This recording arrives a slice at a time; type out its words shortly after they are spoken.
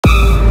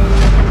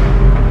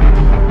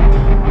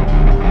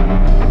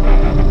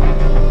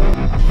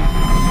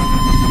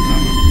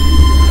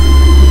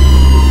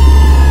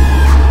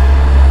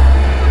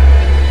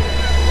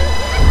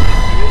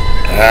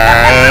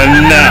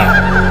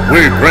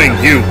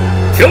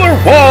Killer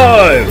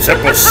Wives,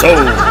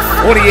 episode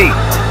 48.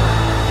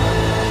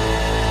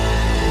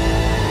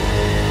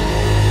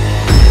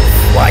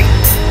 Flight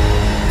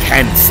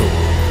canceled.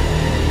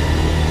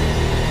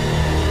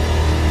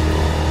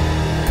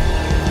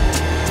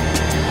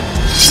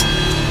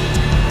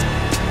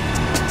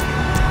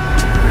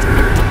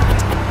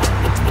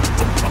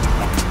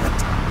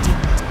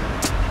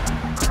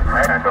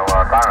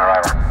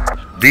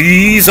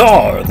 These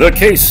are the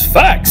case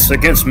facts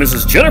against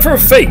Mrs. Jennifer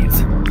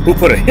Faith, who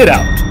put a hit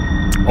out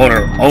on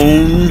her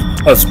own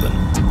husband.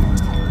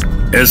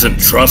 Isn't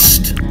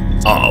trust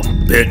a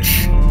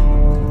bitch?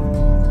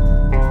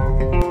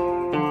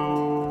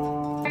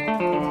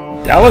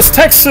 Dallas,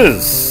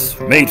 Texas,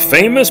 made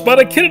famous by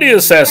the Kennedy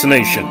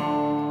assassination.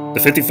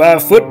 The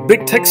 55-foot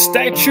Big Tech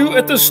statue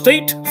at the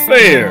State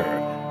Fair,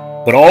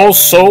 but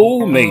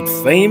also made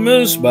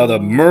famous by the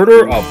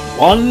murder of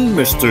one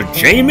Mr.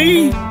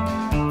 Jamie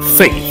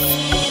Faith.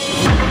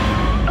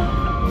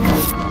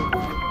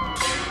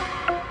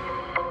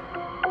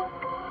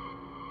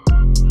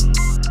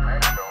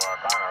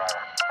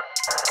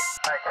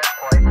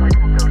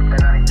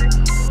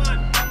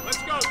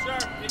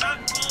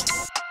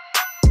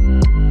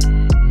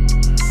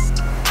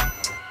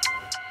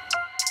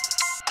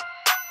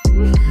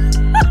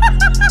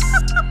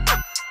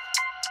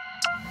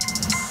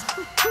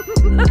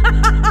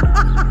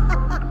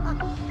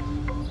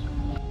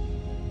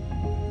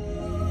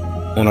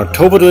 On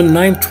October the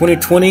 9th,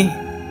 2020,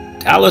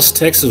 Dallas,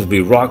 Texas will be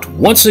rocked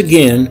once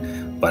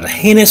again by the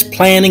heinous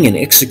planning and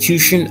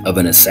execution of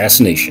an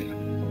assassination.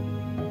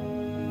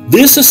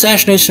 This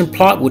assassination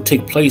plot would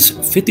take place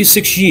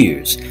 56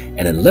 years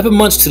and 11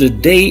 months to the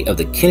day of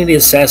the Kennedy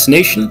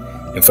assassination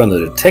in front of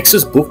the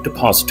Texas Book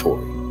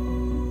Depository.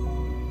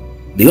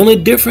 The only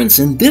difference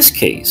in this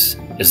case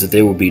is that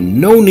there will be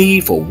no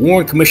need for a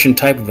Warren Commission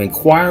type of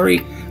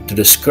inquiry to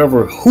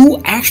discover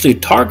who actually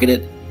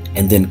targeted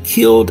and then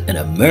killed an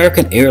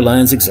American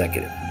Airlines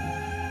executive.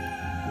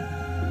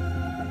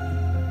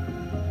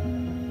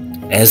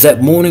 As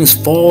that morning's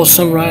fall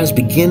sunrise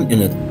began in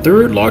the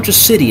third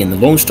largest city in the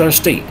Lone Star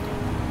State,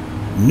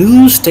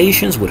 news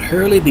stations would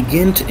hurriedly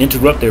begin to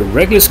interrupt their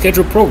regularly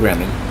scheduled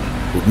programming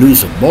with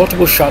news of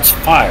multiple shots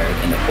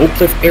fired in the Oak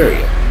Cliff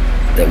area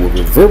that will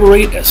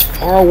reverberate as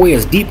far away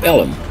as Deep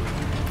Ellum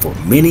for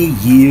many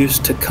years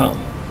to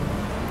come.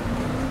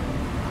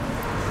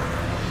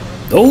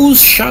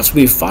 Those shots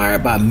will be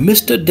fired by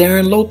Mr.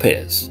 Darren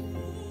Lopez.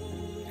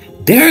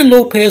 Darren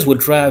Lopez would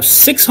drive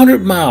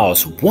 600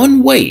 miles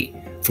one way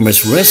from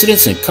his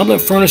residence in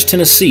Cumberland Furnace,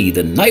 Tennessee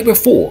the night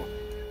before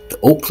to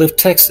Oak Cliff,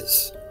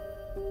 Texas.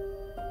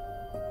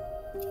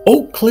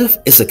 Oak Cliff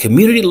is a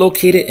community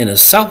located in a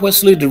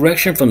southwesterly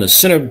direction from the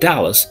center of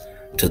Dallas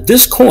to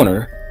this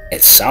corner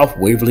at South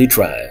Waverly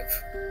Drive.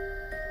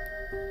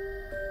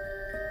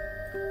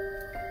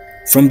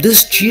 From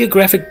this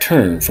geographic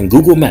turn from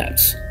Google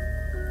Maps,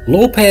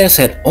 Lopez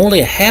had only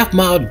a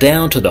half-mile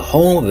down to the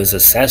home of his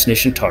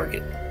assassination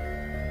target.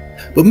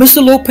 But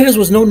Mr. Lopez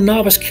was no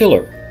novice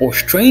killer or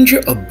stranger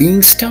of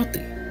being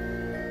stealthy.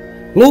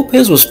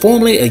 Lopez was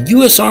formerly a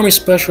U.S. Army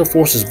Special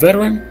Forces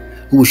veteran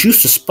who was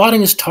used to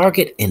spotting his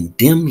target in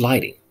dim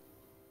lighting.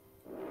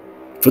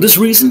 For this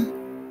reason,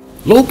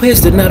 Lopez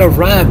did not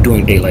arrive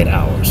during daylight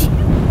hours,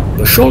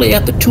 but shortly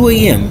after 2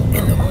 a.m.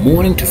 in the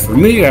morning to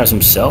familiarize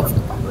himself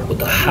with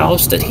the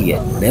house that he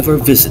had never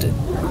visited.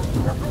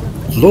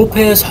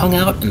 Lopez hung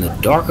out in the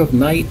dark of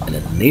night in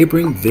a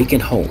neighboring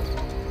vacant home.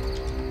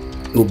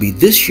 It would be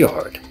this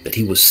yard that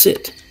he would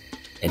sit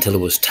until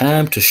it was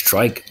time to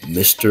strike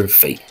Mr.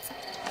 Faith.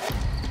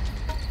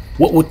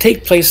 What would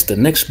take place the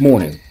next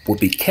morning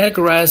would be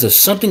categorized as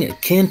something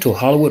akin to a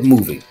Hollywood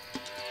movie.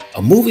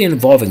 A movie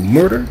involving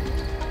murder,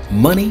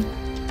 money,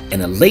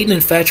 and a latent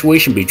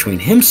infatuation between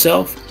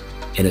himself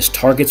and his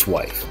target's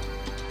wife.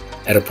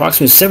 At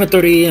approximately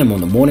 7:30 a.m.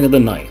 on the morning of the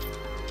 9th,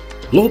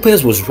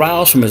 Lopez was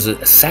roused from his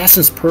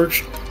assassin's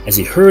perch as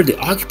he heard the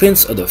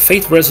occupants of the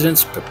Faith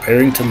residence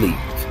preparing to leave.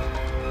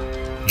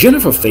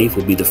 Jennifer Faith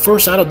would be the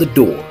first out of the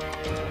door.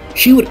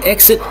 She would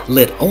exit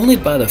led only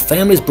by the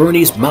family's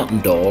Bernese mountain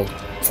dog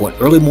for an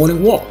early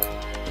morning walk.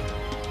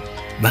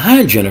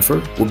 Behind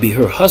Jennifer would be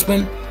her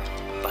husband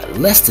by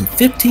less than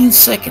 15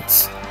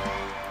 seconds.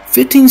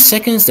 15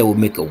 seconds that would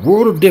make a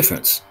world of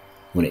difference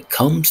when it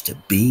comes to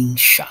being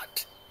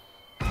shot.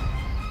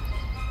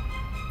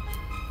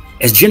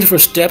 As Jennifer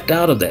stepped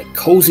out of that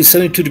cozy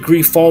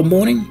 72-degree fall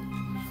morning,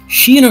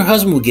 she and her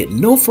husband would get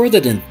no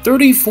further than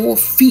 34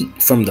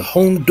 feet from the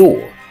home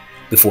door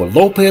before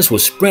Lopez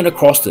would sprint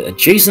across the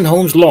adjacent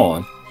home's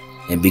lawn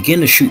and begin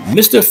to shoot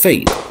Mr.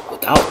 Faith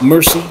without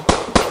mercy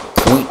at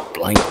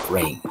point-blank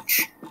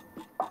range.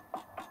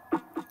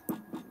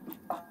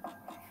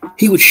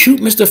 He would shoot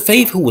Mr.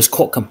 Faith, who was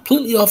caught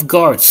completely off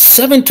guard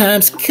 7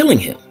 times, killing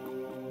him.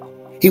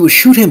 He would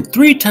shoot him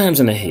 3 times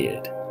in the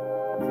head,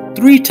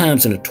 3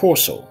 times in the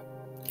torso,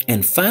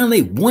 and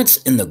finally once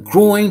in the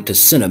groin to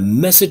send a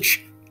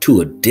message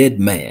to a dead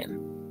man.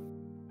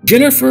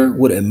 Jennifer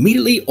would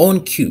immediately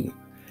on cue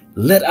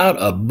let out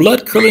a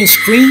blood-curdling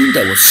scream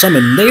that would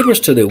summon neighbors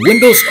to their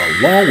windows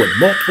along with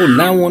multiple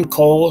 911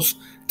 calls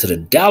to the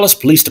Dallas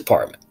Police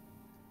Department.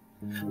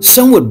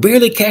 Some would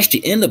barely catch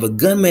the end of a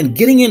gunman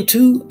getting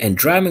into and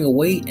driving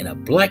away in a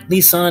black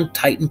Nissan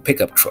Titan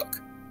pickup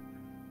truck.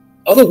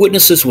 Other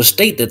witnesses would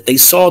state that they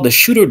saw the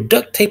shooter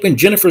duct taping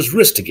Jennifer's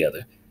wrists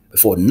together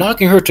before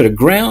knocking her to the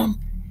ground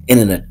in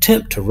an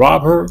attempt to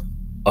rob her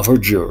of her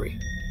jewelry.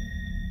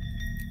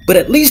 But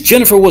at least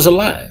Jennifer was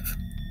alive,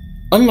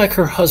 unlike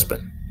her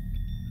husband,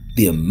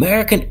 the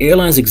American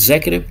Airlines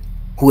executive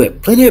who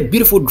had plenty of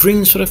beautiful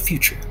dreams for the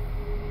future.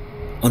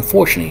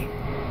 Unfortunately,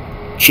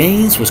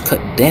 James was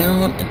cut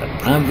down in the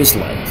prime of his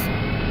life,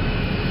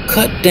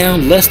 cut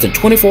down less than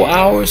 24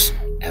 hours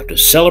after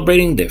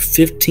celebrating their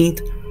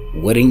 15th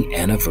wedding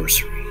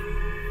anniversary.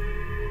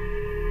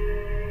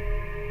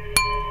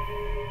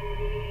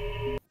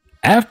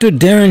 After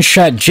Darren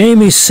shot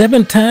Jamie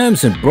 7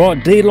 times in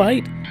broad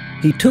daylight,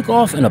 he took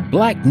off in a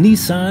black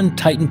Nissan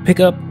Titan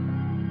pickup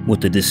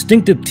with the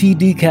distinctive T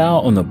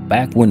decal on the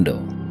back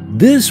window.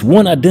 This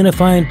one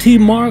identifying T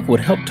mark would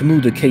help to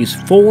move the case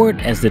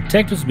forward as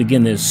detectives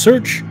begin their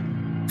search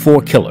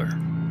for a killer.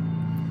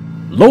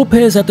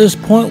 Lopez at this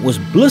point was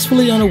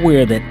blissfully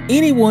unaware that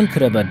anyone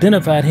could have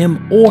identified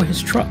him or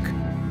his truck.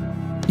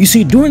 You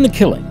see, during the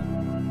killing,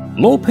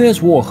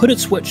 Lopez wore a hooded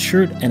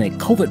sweatshirt and a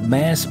COVID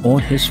mask on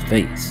his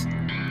face.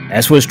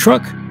 As for his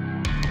truck,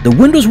 the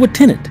windows were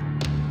tinted,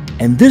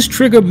 and this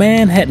trigger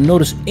man hadn't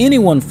noticed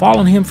anyone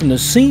following him from the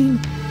scene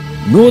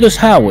nor this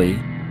highway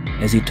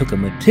as he took a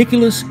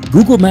meticulous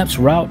Google Maps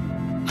route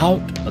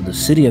out of the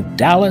city of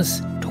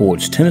Dallas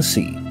towards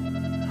Tennessee.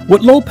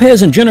 What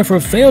Lopez and Jennifer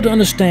failed to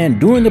understand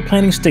during the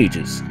planning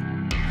stages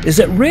is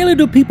that rarely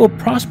do people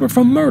prosper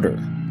from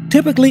murder.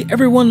 Typically,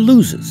 everyone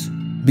loses,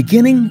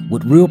 beginning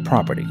with real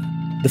property.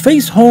 The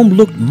Face home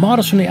looked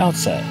modest from the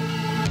outside,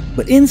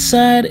 but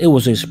inside it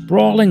was a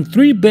sprawling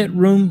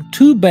 3-bedroom,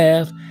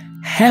 2-bath,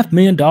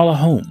 $500,000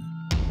 home.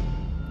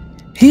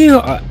 Here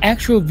are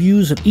actual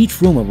views of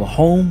each room of a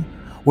home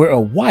where a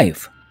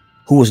wife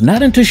who was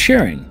not into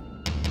sharing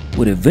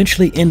would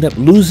eventually end up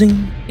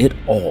losing it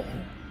all.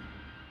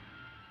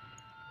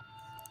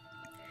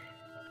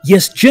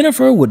 Yes,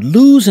 Jennifer would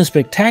lose in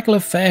spectacular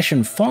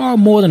fashion far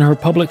more than her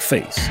public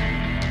face.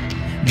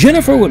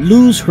 Jennifer would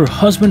lose her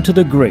husband to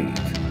the grave,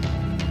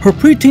 her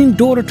preteen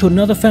daughter to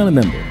another family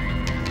member,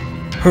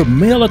 her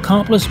male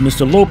accomplice,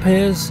 Mr.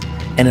 Lopez,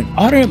 and an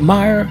ardent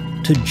admirer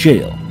to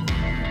jail.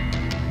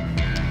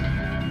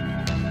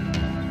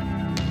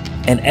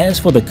 And as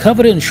for the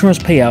coveted insurance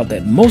payout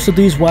that most of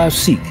these wives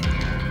seek,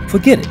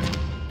 forget it.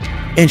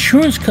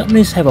 Insurance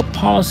companies have a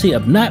policy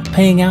of not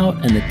paying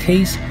out in the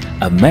case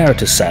of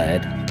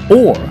mariticide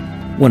or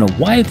when a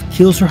wife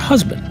kills her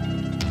husband.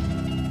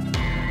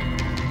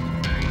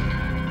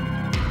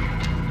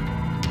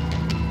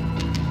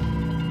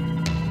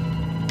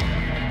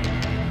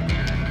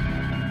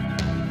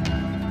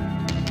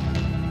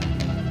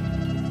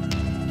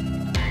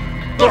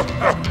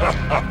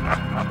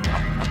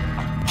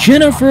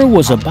 Jennifer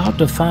was about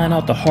to find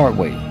out the hard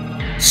way,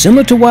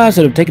 similar to wives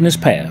that have taken this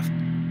path,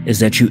 is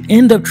that you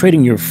end up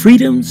trading your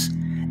freedoms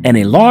and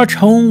a large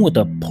home with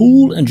a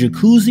pool and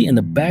jacuzzi in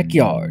the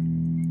backyard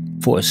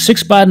for a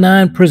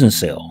 6x9 prison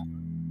cell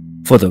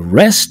for the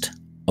rest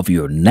of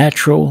your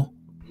natural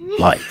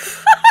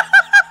life.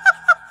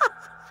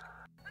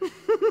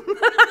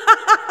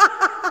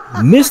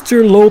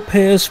 Mr.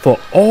 Lopez, for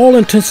all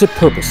intents and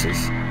purposes,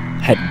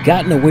 had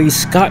gotten away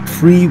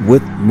scot-free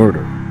with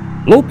murder.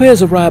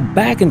 Lopez arrived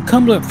back in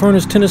Cumberland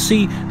Furnace,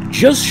 Tennessee,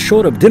 just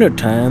short of dinner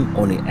time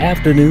on the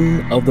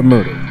afternoon of the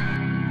murder.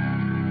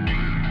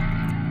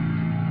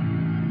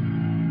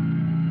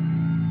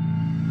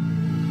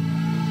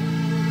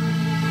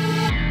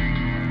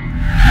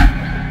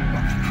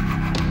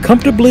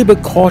 Comfortably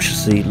but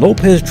cautiously,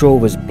 Lopez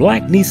drove his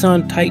black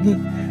Nissan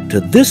Titan to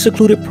this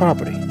secluded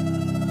property,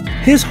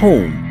 his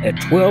home at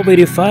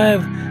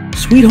 1285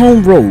 Sweet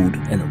Home Road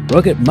in a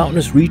rugged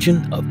mountainous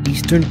region of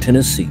eastern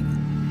Tennessee.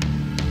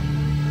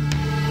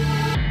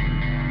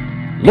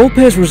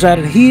 Lopez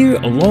resided here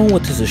along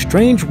with his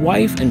estranged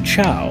wife and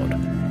child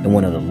in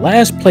one of the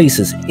last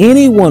places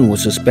anyone would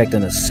suspect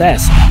an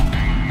assassin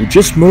who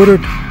just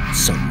murdered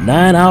some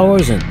 9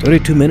 hours and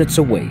 32 minutes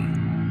away.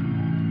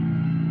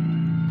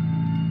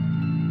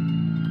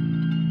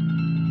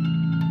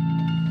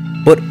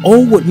 But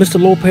oh, would Mr.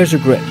 Lopez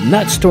regret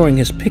not storing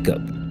his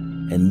pickup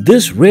in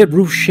this red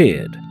roof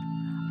shed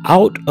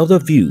out of the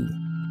view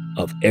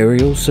of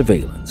aerial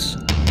surveillance.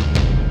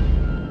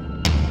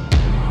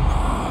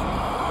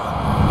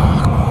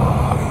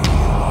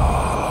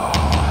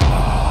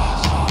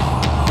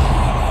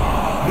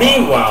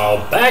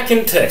 Meanwhile, back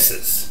in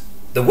Texas,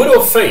 the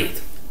widow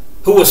Faith,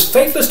 who was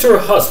faithless to her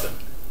husband,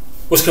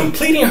 was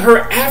completing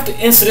her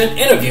after-incident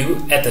interview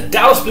at the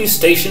Dallas police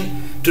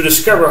station to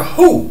discover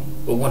who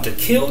would want to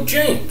kill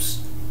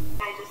James.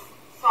 I just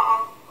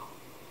saw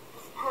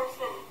this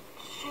person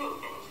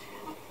shoot and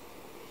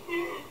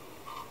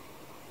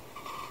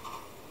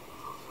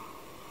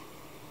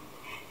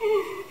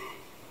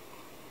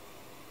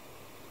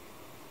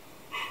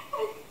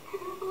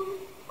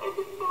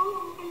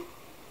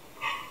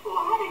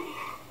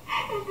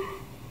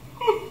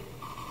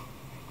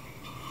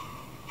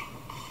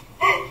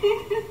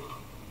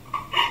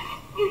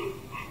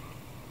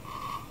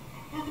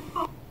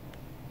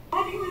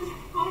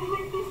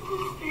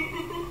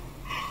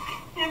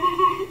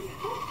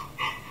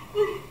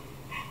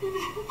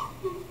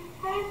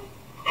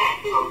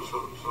So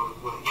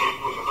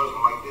was your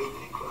husband like this?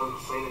 Did he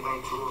say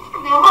anything to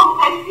him? No,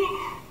 I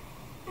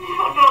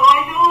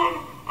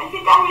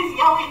think I was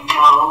yelling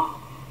no.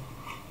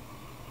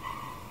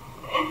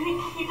 I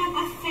think he did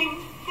the same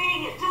thing.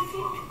 It just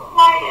seemed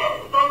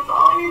quiet. That's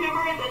all I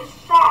remember, and then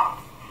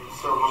shots.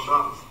 Several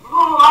shots?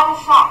 Well, a lot of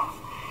shots.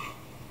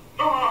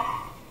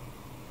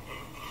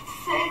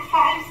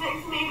 5,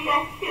 6 maybe,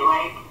 I feel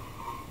like.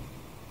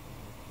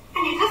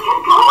 And he just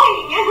kept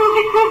going, and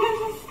I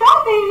couldn't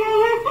stop it.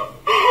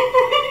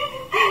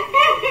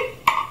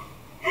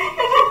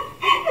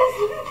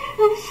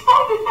 And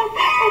shot at my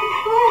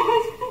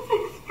husband's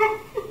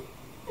expression.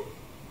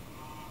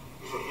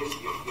 You said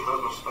your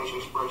husband's facial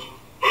expression?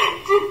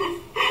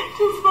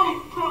 Just like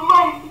the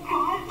light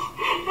God.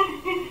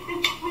 And he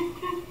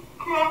just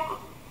grabbed him.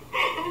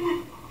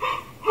 And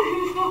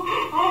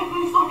I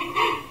was like,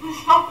 the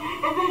shot,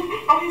 and then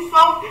I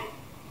saw the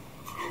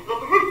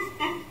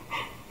person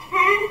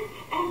turn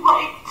and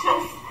like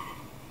just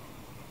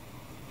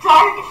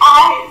dark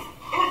eyes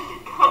and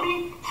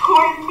coming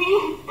toward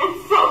me, and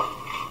so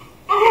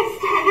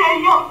I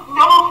yelled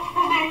no,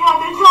 and I had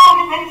the dog,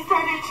 and I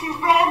started to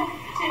run,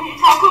 and he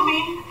tackled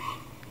me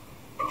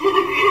to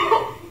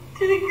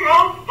the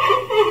ground,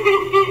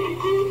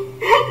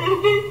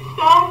 and he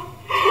shot,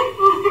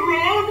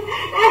 ran,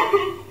 and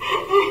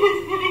he was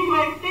hitting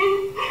my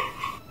face.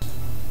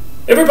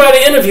 Everybody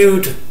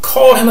interviewed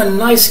called him a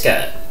nice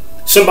guy,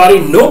 somebody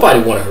nobody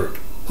wanted hurt,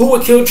 who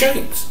would kill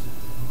James.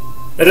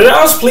 Now, the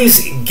Dallas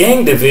Police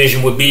Gang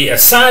Division would be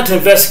assigned to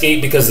investigate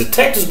because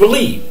detectives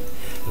believed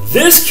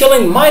this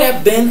killing might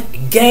have been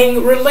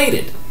gang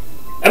related.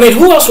 I mean,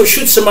 who else would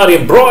shoot somebody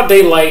in broad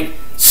daylight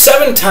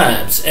 7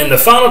 times and the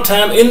final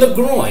time in the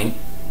groin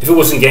if it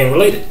wasn't gang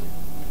related?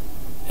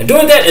 And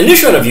during that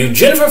initial interview,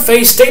 Jennifer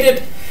Faye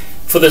stated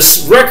for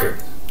this record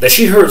that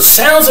she heard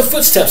sounds of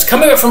footsteps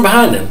coming up from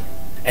behind them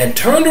and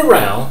turned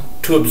around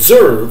to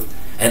observe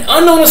an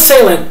unknown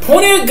assailant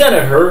pointing a gun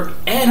at her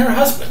and her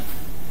husband.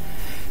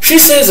 She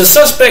says the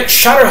suspect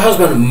shot her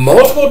husband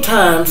multiple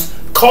times,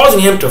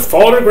 causing him to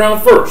fall to the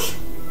ground first.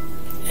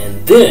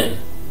 And then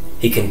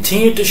he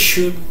continued to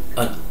shoot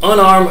an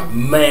unarmed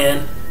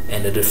man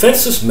and a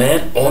defenseless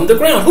man on the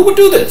ground. Who would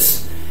do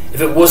this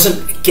if it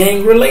wasn't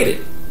gang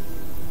related?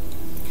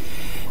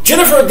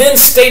 Jennifer then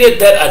stated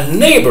that a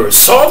neighbor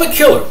saw the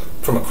killer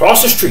from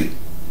across the street,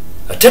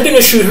 attempting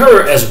to shoot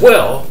her as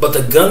well, but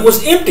the gun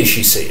was empty,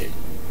 she said.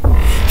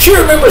 She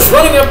remembers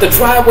running up the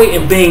driveway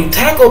and being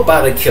tackled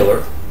by the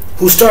killer,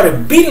 who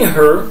started beating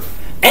her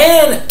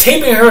and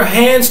taping her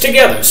hands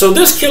together. So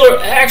this killer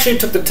actually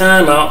took the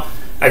time out.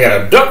 I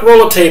got a duck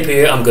roll of tape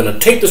here. I'm going to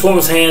tape this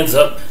woman's hands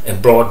up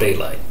in broad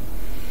daylight.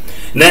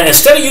 Now,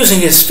 instead of using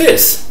his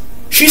fists,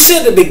 she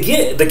said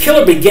the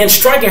killer began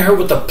striking her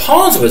with the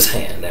palms of his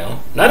hand,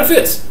 now, not a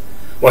fist,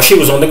 while she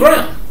was on the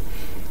ground.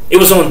 It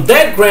was on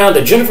that ground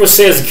that Jennifer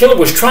says the killer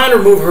was trying to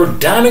remove her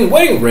diamond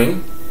wedding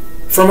ring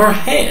from her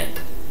hand.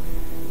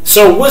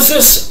 So was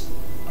this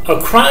a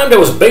crime that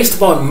was based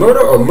upon murder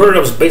or murder that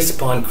was based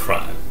upon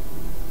crime?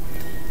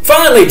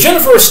 Finally,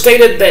 Jennifer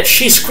stated that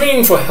she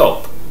screamed for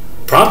help,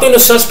 prompting the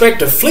suspect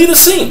to flee the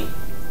scene.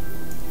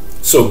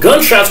 So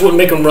gunshots wouldn't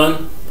make him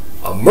run,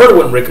 a murder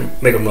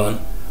wouldn't make him run,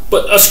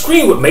 but a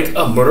scream would make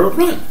a murderer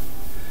run.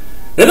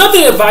 Now,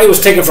 nothing of value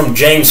was taken from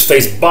James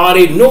Faye's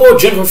body nor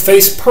Jennifer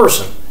Faye's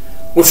person,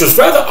 which was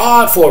rather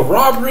odd for a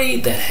robbery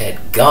that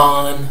had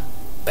gone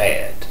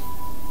bad.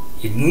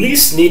 You at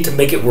least need to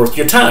make it worth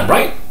your time,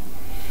 right?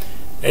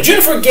 And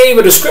Jennifer gave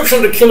a description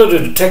of the killer to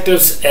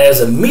detectives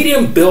as a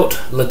medium-built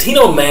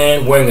Latino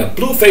man wearing a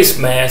blue face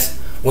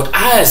mask with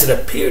eyes that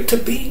appeared to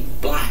be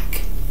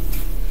black.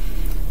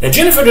 Now,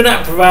 Jennifer did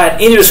not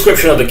provide any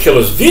description of the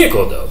killer's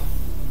vehicle, though,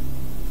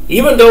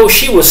 even though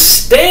she was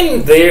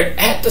standing there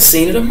at the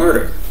scene of the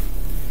murder.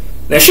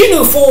 Now, she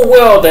knew full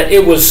well that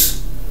it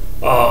was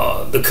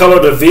the color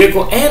of the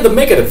vehicle and the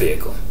make of the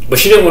vehicle, but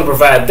she didn't want to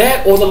provide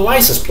that or the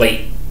license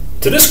plate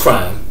to this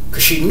crime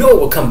because she knew it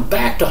would come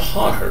back to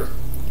haunt her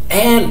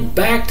and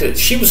back to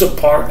she was a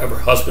part of her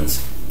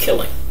husband's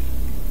killing.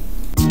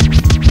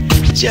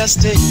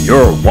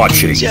 You're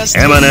watching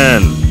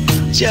MNN,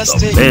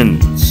 the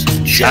Men's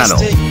Channel.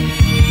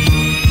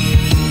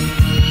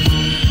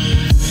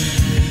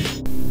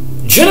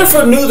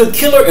 Jennifer knew the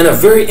killer in a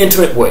very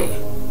intimate way.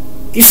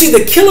 You see,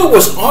 the killer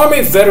was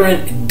Army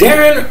veteran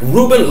Darren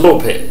Ruben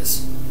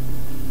Lopez.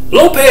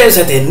 Lopez,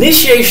 at the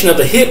initiation of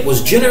the hit,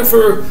 was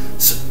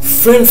Jennifer's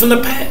friend from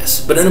the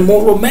past, but in a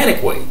more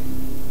romantic way.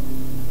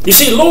 You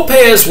see,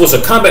 Lopez was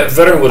a combat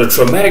veteran with a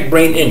traumatic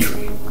brain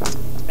injury.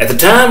 At the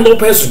time,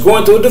 Lopez was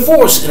going through a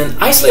divorce in an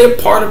isolated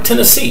part of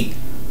Tennessee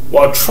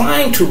while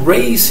trying to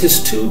raise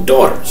his 2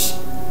 daughters.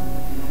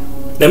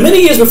 Now,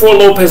 many years before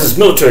Lopez's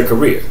military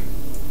career,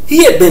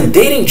 he had been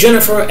dating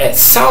Jennifer at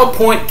South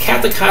Point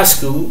Catholic High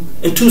School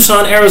in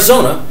Tucson,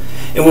 Arizona,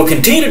 and will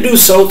continue to do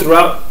so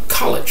throughout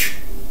college.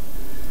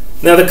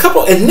 Now, the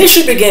couple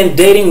initially began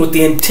dating with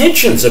the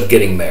intentions of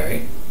getting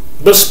married,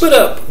 but split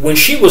up when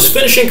she was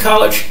finishing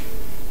college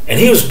and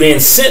he was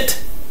being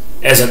sent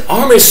as an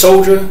Army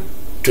soldier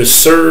to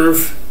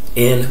serve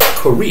in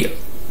Korea.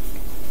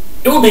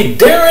 It would be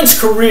Darren's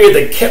career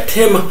that kept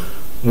him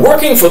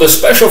working for the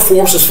Special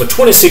Forces for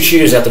 26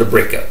 years after the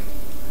breakup.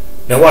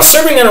 Now, while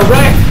serving in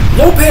Iraq,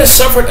 Lopez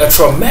suffered a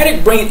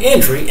traumatic brain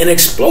injury, an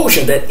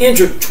explosion that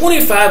injured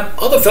 25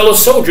 other fellow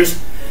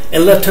soldiers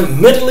and left him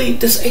mentally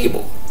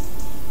disabled.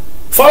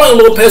 Following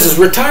Lopez's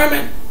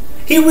retirement,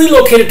 he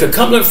relocated to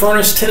Cumberland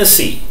Furnace,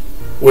 Tennessee,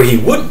 where he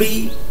would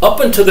be up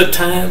until the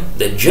time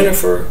that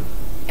Jennifer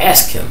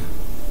asked him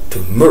to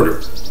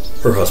murder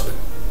her husband.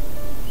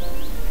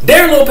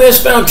 Darren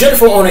Lopez found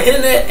Jennifer on the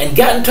internet and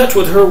got in touch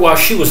with her while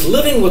she was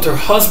living with her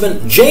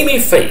husband, Jamie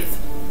Faith,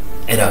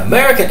 an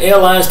American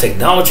Airlines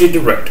technology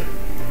director.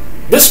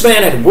 This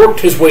man had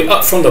worked his way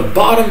up from the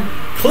bottom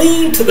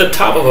clean to the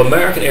top of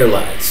American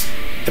Airlines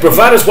and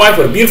provided his wife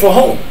with a beautiful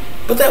home,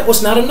 but that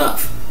was not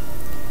enough.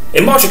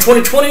 In March of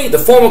 2020, the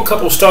former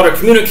couple started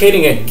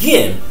communicating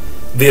again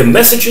via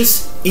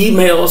messages,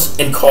 emails,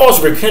 and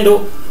calls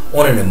rekindled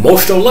on an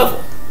emotional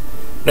level.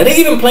 Now, they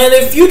even planned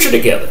their future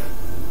together.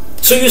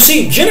 So you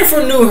see,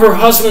 Jennifer knew her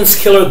husband's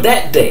killer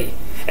that day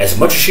as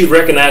much as she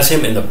recognized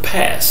him in the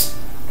past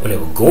when they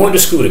were going to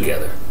school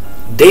together,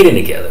 dating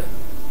together,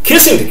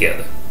 kissing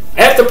together,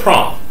 at the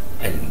prom,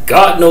 and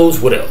God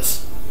knows what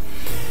else.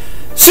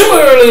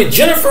 Similarly,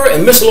 Jennifer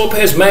and Mr.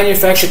 Lopez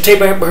manufactured tape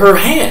by her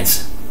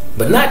hands,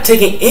 but not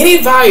taking any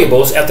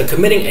valuables after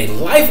committing a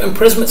life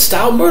imprisonment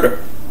style murder.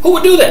 Who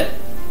would do that?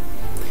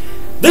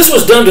 This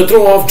was done to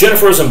throw off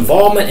Jennifer's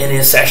involvement in the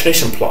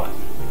assassination plot.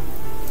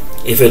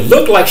 If it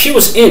looked like she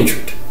was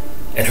injured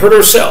and hurt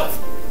herself,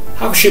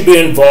 how could she be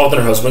involved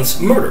in her husband's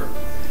murder?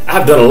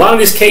 I've done a lot of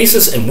these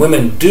cases, and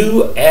women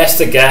do ask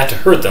the guy to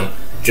hurt them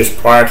just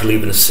prior to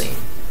leaving the scene.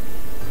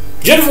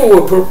 Jennifer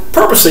would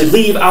purposely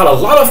leave out a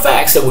lot of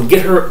facts that would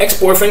get her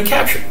ex-boyfriend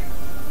captured.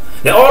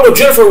 Now, although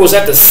Jennifer was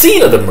at the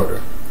scene of the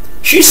murder,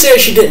 she said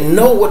she didn't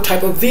know what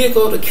type of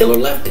vehicle the killer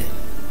left in.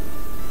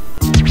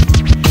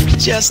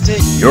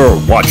 You're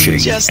watching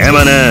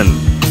MNN,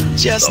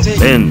 the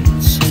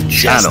Men's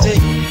Channel.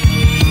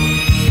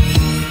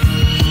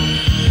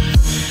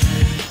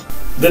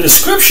 The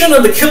description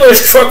of the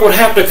killer's truck would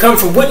have to come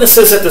from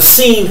witnesses at the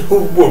scene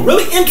who were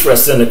really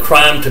interested in the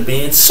crime to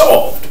being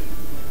solved.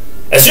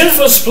 As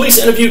Jennifer's police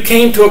interview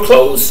came to a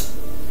close,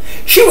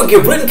 she would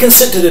give written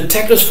consent to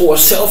detectives for a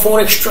cell phone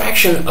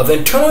extraction of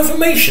internal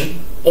information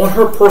on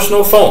her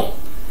personal phone.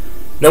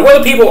 Now,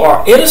 whether people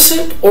are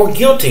innocent or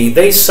guilty,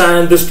 they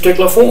sign this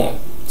particular form.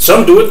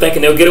 Some do it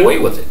thinking they'll get away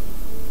with it.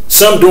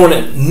 Some doing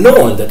it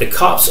knowing that the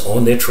cops are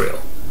on their trail.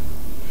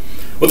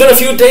 Within a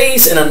few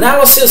days, an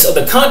analysis of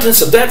the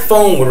contents of that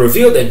phone would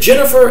reveal that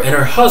Jennifer and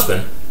her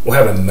husband were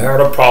having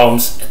marital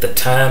problems at the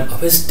time of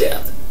his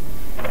death.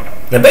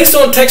 Now, based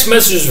on text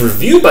messages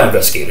reviewed by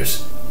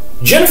investigators,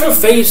 Jennifer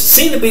Faith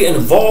seemed to be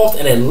involved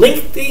in a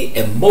lengthy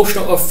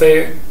emotional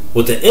affair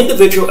with an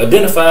individual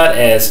identified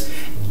as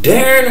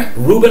Darren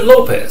Ruben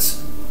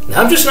Lopez.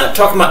 Now, I'm just not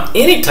talking about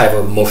any type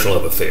of emotional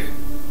love affair.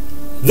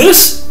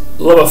 This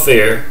love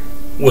affair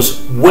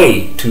was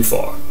way too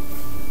far.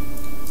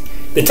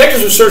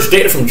 Detectives researched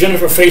data from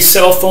Jennifer Faith's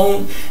cell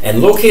phone and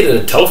located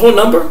a telephone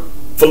number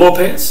for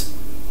Lopez,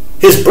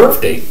 his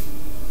birth date,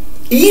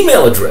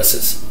 email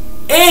addresses,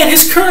 and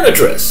his current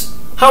address.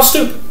 How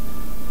stupid.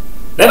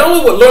 Not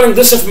only would learning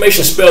this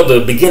information spell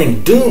the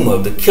beginning doom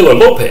of the killer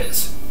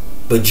Lopez,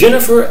 but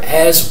Jennifer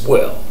as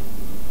well.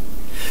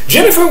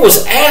 Jennifer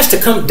was asked to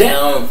come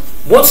down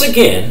once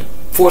again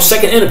for a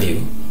second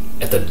interview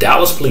at the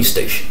Dallas police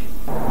station.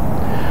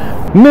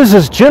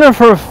 Mrs.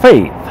 Jennifer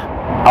Faith,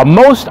 a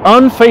most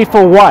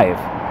unfaithful wife,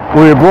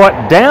 will be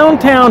brought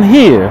downtown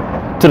here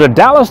to the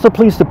Dallas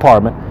Police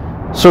Department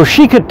so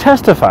she could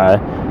testify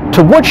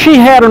to what she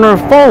had on her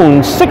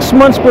phone 6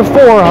 months before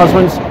her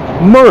husband's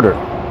murder.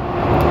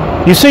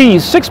 You see,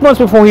 6 months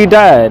before he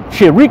died,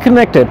 she had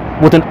reconnected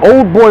with an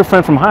old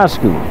boyfriend from high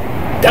school.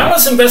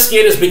 Dallas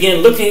investigators began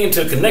looking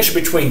into the connection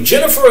between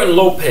Jennifer and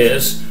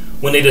Lopez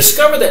when they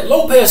discovered that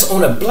Lopez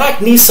owned a black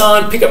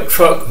Nissan pickup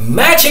truck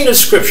matching the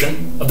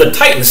description of the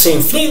Titan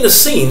seen fleeing the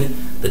scene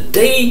the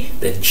day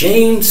that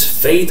James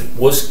Faith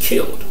was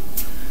killed.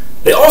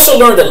 They also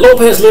learned that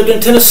Lopez lived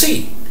in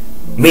Tennessee,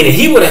 meaning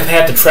he would have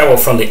had to travel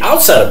from the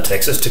outside of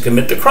Texas to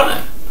commit the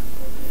crime.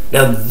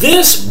 Now,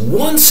 this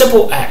one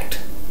simple act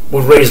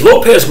would raise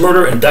Lopez's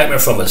murder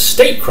indictment from a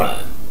state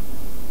crime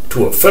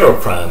to a federal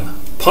crime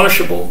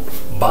punishable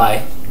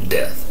by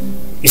death.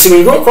 You see, when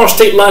you go across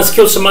state lines to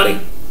kill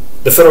somebody,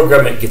 the federal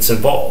government gets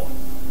involved.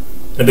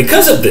 And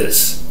because of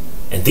this,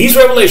 and these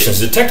revelations,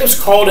 detectives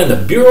called in the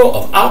Bureau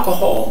of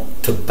Alcohol,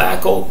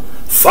 Tobacco,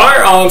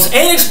 Firearms,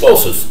 and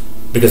Explosives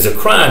because the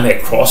crime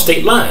had crossed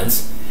state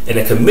lines in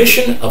the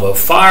commission of a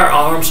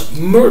firearms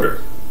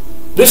murder.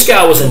 This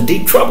guy was in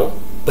deep trouble,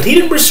 but he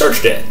didn't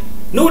research that,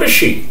 nor did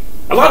she.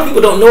 A lot of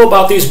people don't know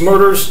about these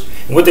murders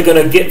and what they're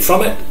going to get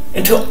from it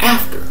until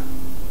after.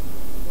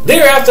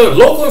 Thereafter,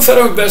 local and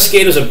federal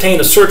investigators obtained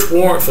a search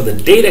warrant for the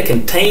data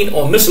contained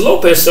on Mr.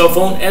 Lopez's cell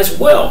phone as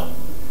well.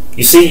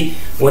 You see,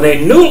 when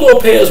they knew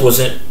Lopez was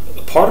a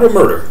part of the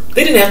murder,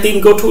 they didn't have to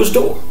even go to his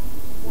door.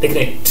 They could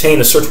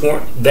obtain a search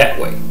warrant that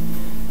way.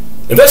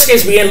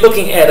 Investigators began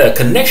looking at a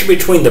connection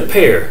between the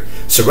pair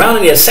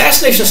surrounding the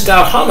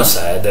assassination-style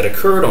homicide that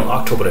occurred on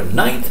October the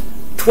 9th,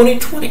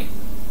 2020.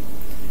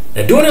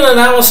 Now, doing an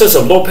analysis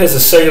of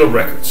Lopez's cellular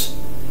records,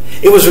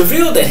 it was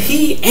revealed that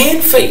he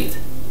and Faith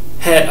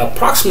had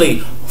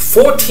approximately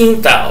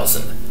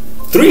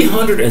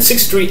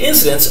 14,363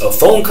 incidents of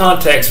phone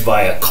contacts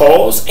via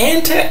calls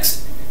and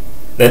text.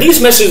 Now, these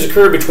messages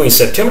occurred between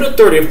September the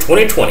 30th,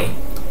 2020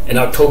 and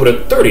October the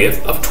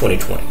 30th of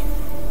 2020.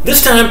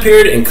 This time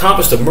period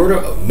encompassed the murder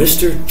of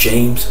Mr.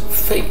 James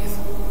Faith.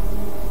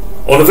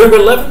 On November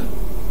 11,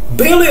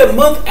 barely a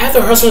month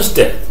after her husband's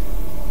death,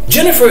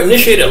 Jennifer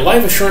initiated a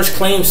life insurance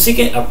claim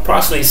seeking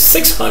approximately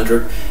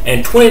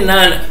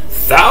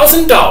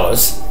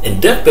 $629,000 in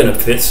death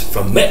benefits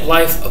from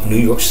MetLife of New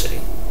York City.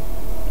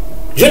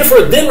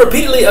 Jennifer then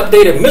repeatedly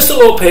updated Mr.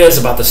 Lopez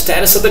about the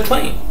status of the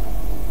claim.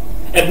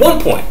 At one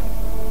point,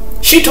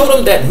 she told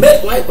him that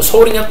MetLife was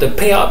holding up the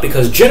payout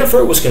because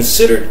Jennifer was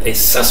considered a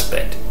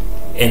suspect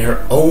in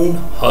her own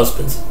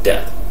husband's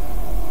death.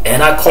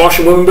 And I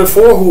cautioned women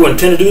before who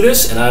intend to do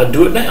this, and I'll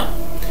do it now,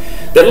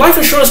 that life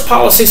insurance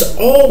policies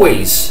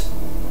always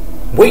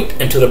wait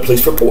until the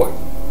police report.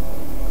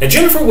 Now,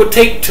 Jennifer would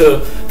take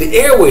to the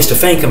airways to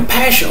feign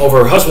compassion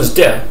over her husband's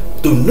death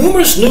through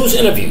numerous news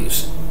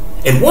interviews.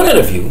 In one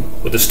interview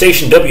with the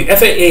station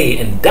WFAA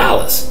in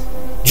Dallas,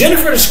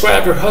 Jennifer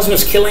described her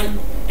husband's killing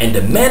and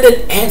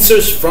demanded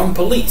answers from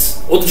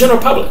police or the general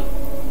public,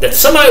 that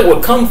somebody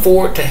would come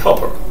forward to help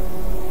her.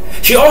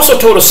 She also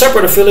told a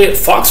separate affiliate,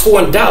 Fox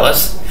 4 in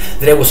Dallas,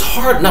 that it was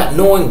hard not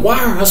knowing why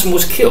her husband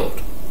was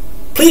killed,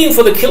 pleading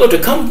for the killer to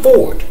come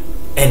forward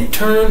and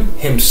turn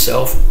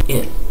himself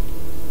in.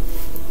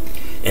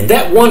 In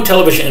that one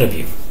television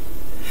interview,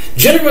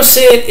 Jennifer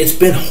said it's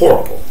been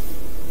horrible,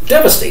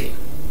 devastating.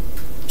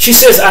 She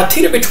says, I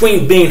teeter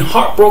between being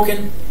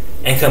heartbroken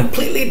and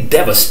completely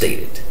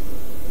devastated.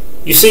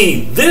 You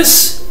see,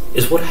 this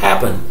is what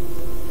happened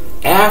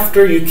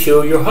after you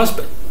kill your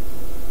husband.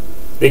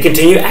 They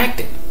continue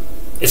acting.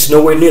 It's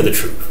nowhere near the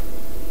truth.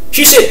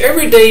 She said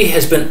every day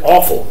has been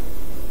awful.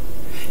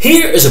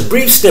 Here is a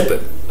brief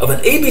snippet of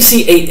an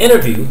ABC 8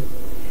 interview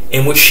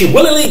in which she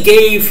willingly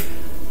gave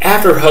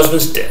after her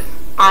husband's death.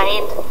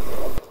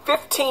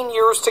 15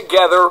 years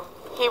together.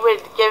 He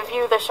would give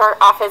you the shirt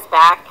off his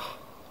back.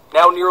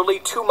 Now nearly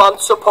 2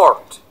 months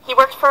apart. He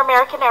worked for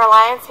American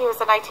Airlines. He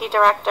was an IT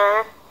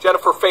director.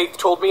 Jennifer Faith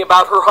told me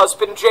about her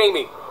husband,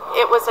 Jamie.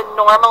 It was a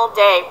normal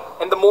day.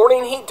 And the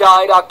morning he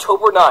died,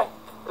 October 9th.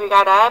 We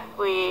got up,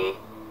 we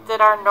did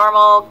our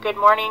normal good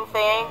morning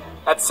thing.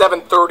 At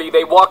 7:30,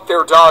 they walked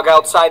their dog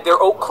outside their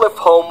Oak Cliff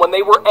home when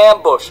they were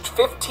ambushed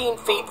 15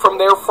 feet from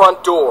their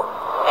front door.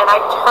 And I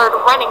heard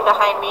running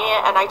behind me,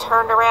 and I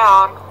turned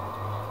around,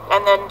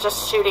 and then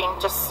just shooting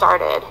just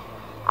started.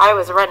 I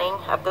was running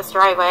up this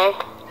driveway,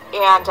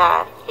 and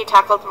he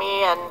tackled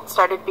me and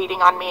started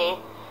beating on me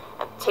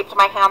and taped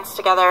my hands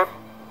together.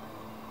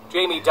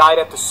 Jamie died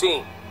at the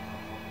scene.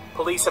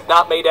 Police have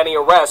not made any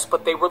arrests,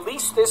 but they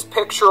released this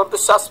picture of the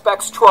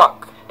suspect's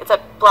truck. It's a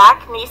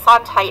black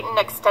Nissan Titan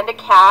extended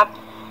cab.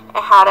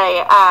 It had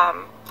a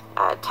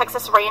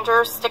Texas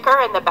Ranger sticker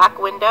in the back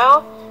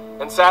window.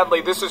 And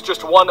sadly, this is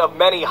just one of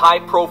many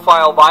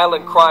high-profile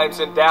violent crimes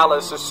in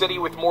Dallas, a city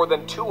with more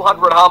than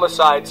 200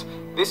 homicides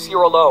this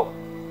year alone.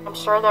 I'm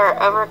sure they're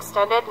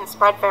overextended and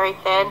spread very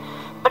thin,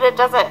 but it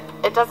doesn't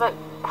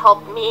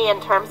help me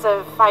in terms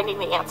of finding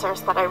the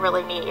answers that I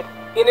really need.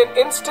 In an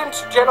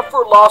instant,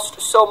 Jennifer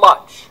lost so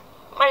much.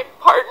 My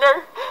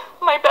partner,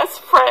 my best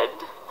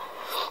friend.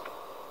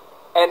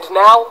 And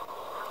now,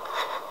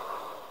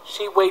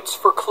 she waits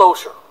for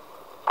closure.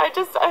 I'm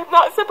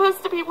not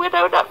supposed to be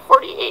widowed at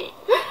 48,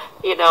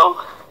 you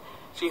know.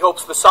 She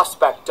hopes the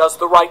suspect does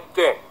the right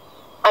thing.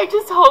 I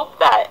just hope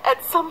that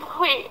at some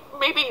point,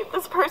 maybe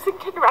this person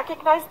can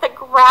recognize the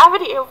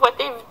gravity of what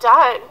they've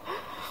done.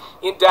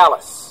 In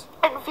Dallas.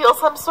 And feel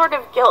some sort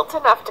of guilt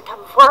enough to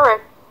come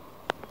forward.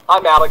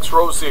 I'm Alex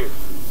Rozier.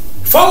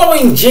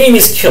 Following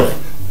Jamie's killing,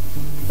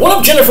 one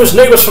of Jennifer's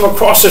neighbors from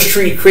across the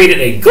street created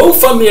a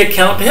GoFundMe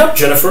account to help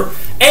Jennifer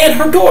and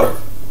her daughter.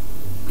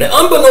 Now,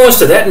 unbeknownst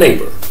to that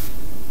neighbor,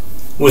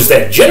 was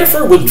that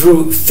Jennifer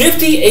withdrew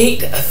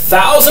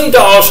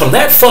 $58,000 from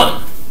that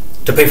fund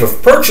to pay for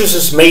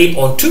purchases made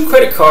on 2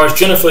 credit cards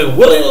Jennifer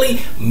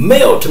willingly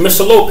mailed to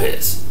Mr.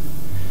 Lopez.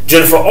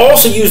 Jennifer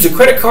also used the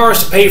credit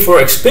cards to pay for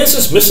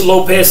expenses Mr.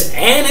 Lopez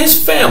and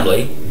his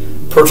family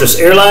purchased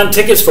airline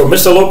tickets for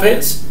Mr.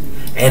 Lopez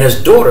and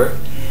his daughter,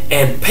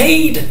 and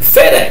paid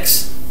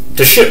FedEx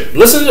to ship,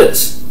 listen to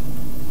this,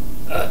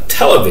 a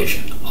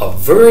television, a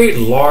very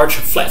large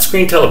flat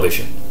screen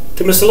television,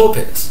 to Mr.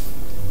 Lopez.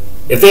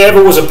 If there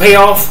ever was a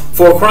payoff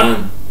for a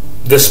crime,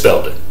 this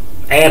spelled it,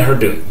 and her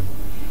doom.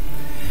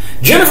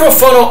 Jennifer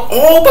funneled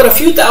all but a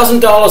few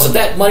 $1,000s of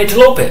that money to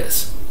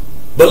Lopez.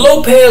 But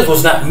Lopez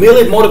was not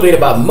merely motivated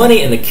by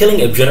money in the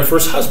killing of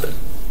Jennifer's husband.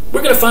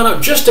 We're going to find out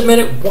in just a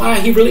minute why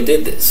he really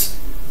did this.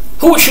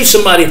 Who would shoot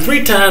somebody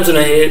 3 times in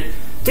the head,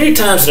 3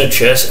 times in the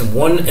chest, and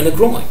 1 in the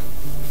groin?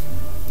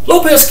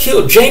 Lopez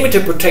killed Jamie to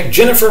protect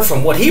Jennifer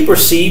from what he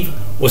perceived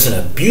was an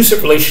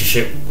abusive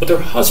relationship with her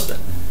husband.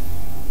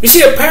 You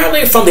see,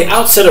 apparently from the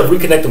outset of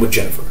reconnecting with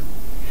Jennifer,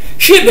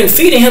 she had been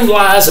feeding him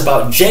lies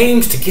about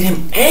James to get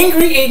him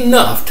angry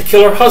enough to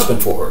kill her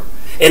husband for her.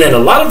 And in a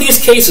lot of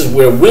these cases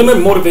where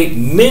women motivate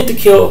men to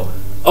kill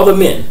other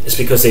men, it's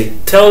because they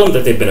tell them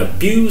that they've been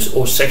abused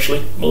or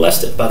sexually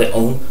molested by their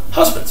own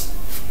husbands.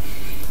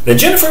 Now,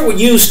 Jennifer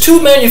would use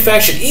 2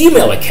 manufactured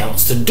email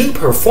accounts to dupe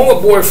her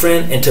former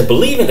boyfriend into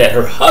believing that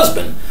her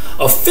husband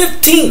of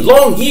 15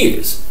 long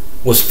years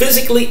was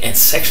physically and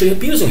sexually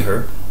abusing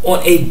her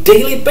on a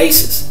daily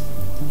basis.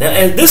 Now,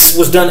 and this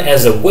was done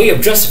as a way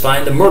of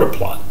justifying the murder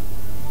plot.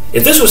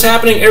 If this was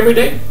happening every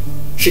day,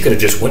 she could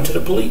have just went to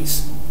the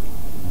police.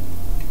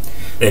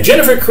 Now,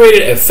 Jennifer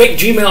created a fake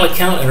Gmail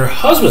account in her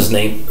husband's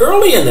name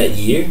early in that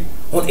year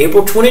on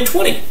April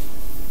 2020.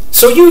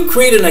 So you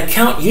created an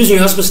account using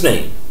your husband's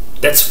name.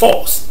 That's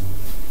false.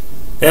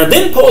 Now,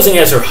 then posing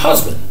as her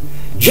husband,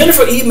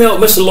 Jennifer emailed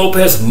Mr.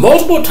 Lopez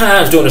multiple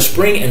times during the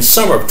spring and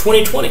summer of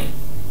 2020.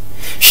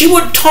 She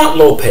would taunt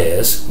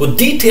Lopez with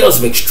details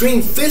of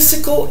extreme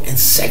physical and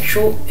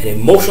sexual and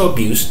emotional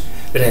abuse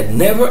that had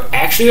never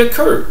actually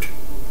occurred.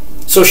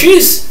 So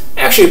she's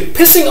actually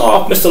pissing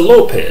off Mr.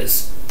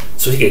 Lopez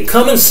so he could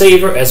come and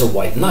save her as a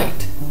white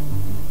knight.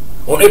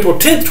 On April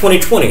 10th,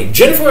 2020,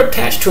 Jennifer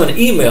attached to an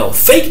email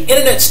fake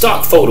internet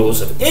stock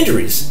photos of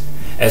injuries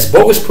as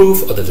bogus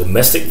proof of the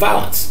domestic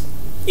violence.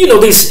 You know,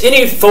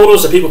 any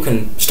photos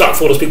that stock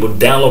photos people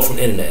download from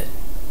the internet.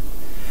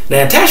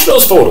 Now, attached to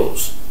those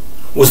photos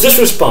was this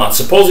response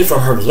supposedly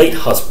from her late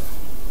husband.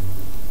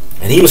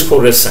 And he was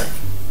quoted as saying,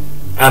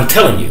 "I'm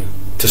telling you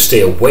to stay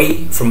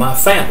away from my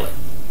family."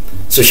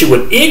 So she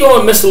would egg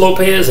on Mr.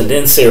 Lopez and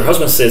then say her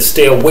husband said,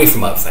 "Stay away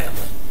from my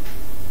family."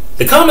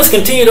 The comments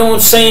continued on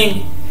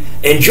saying,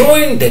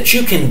 "Enjoying that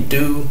you can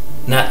do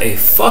not a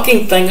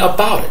fucking thing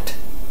about it."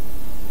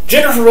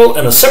 Jennifer wrote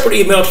in a separate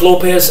email to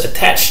Lopez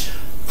attached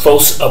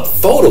close-up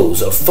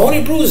photos of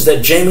phony bruises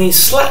that Jamie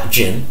slapped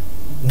Jen.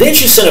 Then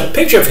she sent a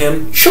picture of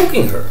him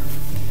choking her.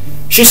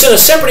 She sent a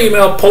separate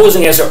email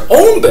posing as her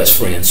own best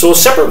friend, so a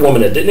separate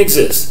woman that didn't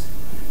exist,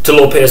 to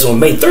Lopez on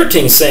May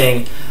 13th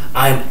saying,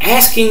 "I'm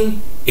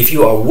asking if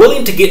you are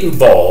willing to get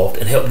involved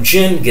and help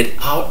Jen get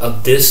out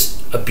of this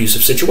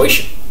abusive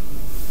situation."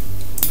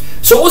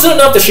 So it wasn't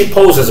enough that she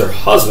posed as her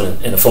husband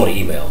in a phony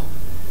email.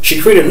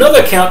 She created another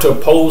account to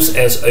pose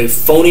as a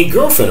phony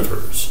girlfriend of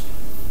hers.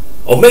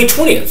 On May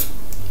 20th,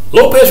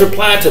 Lopez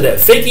replied to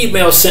that fake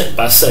email sent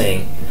by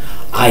saying,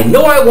 "I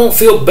know I won't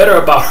feel better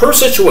about her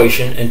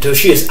situation until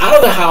she is out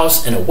of the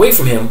house and away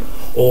from him,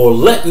 or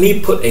let me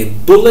put a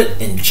bullet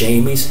in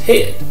Jamie's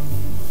head."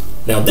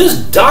 Now, this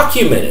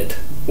documented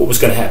what was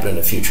going to happen in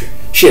the future.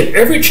 She had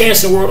every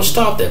chance in the world to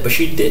stop that, but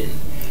she didn't.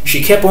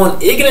 She kept on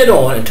egging it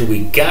on until we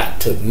got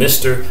to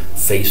Mr.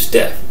 Faith's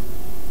death.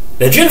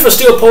 Now, Jennifer,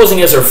 still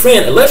posing as her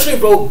friend, allegedly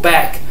wrote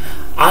back,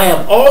 "I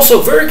am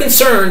also very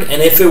concerned,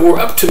 and if it were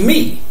up to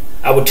me,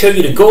 I would tell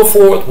you to go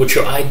forward with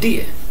your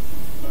idea."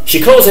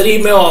 She closed that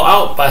email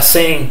out by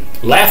saying,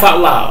 "Laugh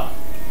out loud,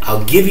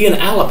 I'll give you an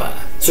alibi."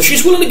 So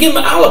she's willing to give him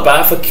an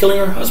alibi for killing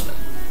her husband.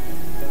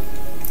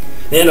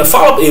 Now, in a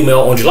follow-up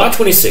email on July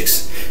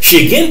 26th,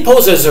 she again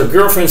posed as her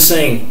girlfriend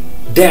saying,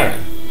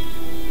 "Darren,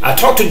 I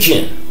talked to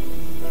Jen.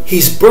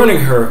 He's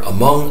burning her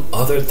among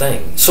other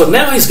things." So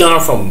now he's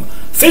gone from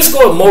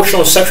physical,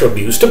 emotional, sexual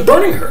abuse to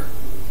burning her.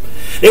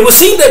 It would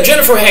seem that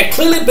Jennifer had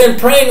clearly been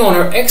preying on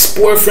her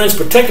ex-boyfriend's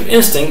protective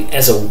instinct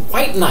as a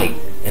white knight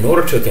in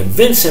order to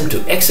convince him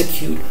to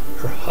execute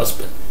her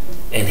husband.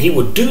 And he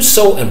would do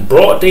so in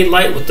broad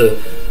daylight with the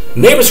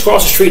neighbors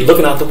across the street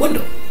looking out the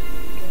window.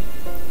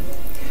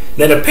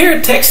 Now, the pair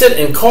texted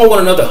and called one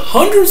another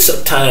hundreds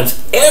of times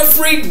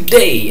every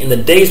day in the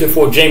days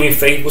before Jamie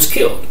Faith was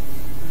killed.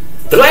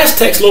 The last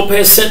text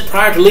Lopez sent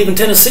prior to leaving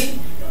Tennessee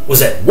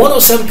was at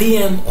 1:07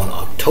 p.m. on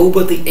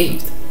October the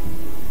 8th,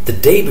 the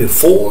day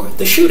before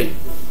the shooting.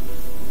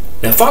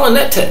 Now, following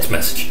that text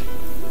message,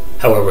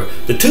 however,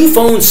 the two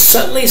phones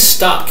suddenly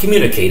stopped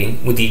communicating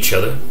with each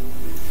other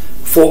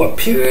for a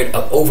period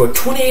of over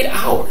 28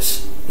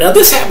 hours. Now,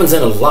 this happens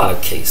in a lot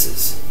of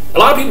cases. A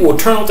lot of people will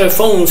turn off their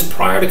phones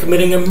prior to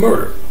committing a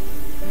murder.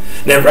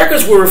 Now,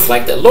 records will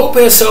reflect that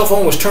Lopez's cell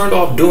phone was turned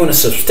off during a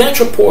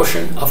substantial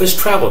portion of his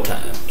travel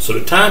time. So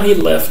the time he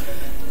left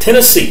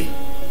Tennessee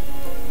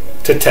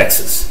to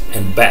Texas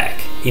and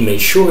back, he made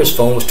sure his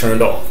phone was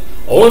turned off.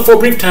 Only for a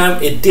brief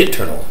time, it did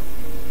turn on.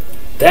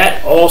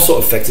 That also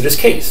affected his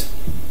case.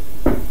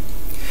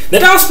 Now,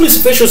 Dallas police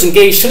officials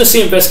engaged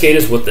Tennessee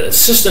investigators with the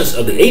assistance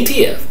of the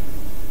ATF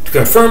to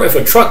confirm if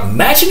a truck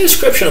matching the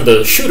description of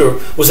the shooter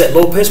was at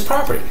Lopez's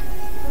property.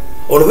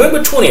 On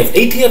November 20th,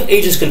 ATF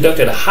agents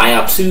conducted a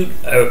high-altitude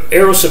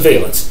aerial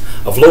surveillance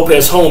of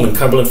Lopez's home in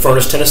Cumberland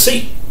Furnace,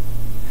 Tennessee.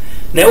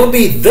 Now, it would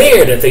be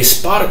there that they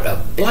spotted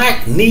a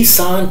black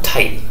Nissan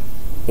Titan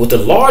with a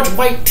large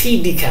white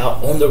T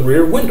decal on the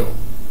rear window.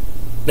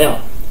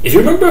 Now, if you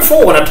remember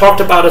before when I talked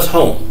about his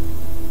home,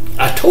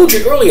 I told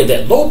you earlier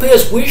that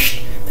Lopez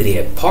wished that he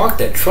had parked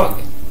that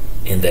truck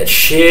in that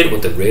shed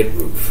with the red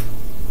roof.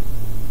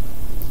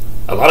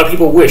 A lot of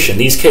people wish in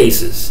these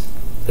cases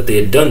that they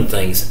had done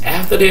things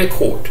after their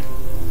court,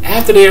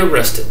 after they were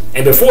arrested,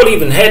 and before they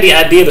even had the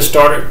idea to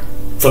start it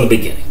from the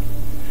beginning.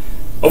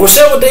 Over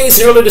several days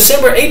in early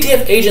December,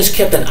 ATF agents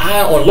kept an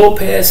eye on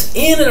Lopez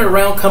in and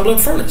around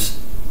Cumberland Furnace.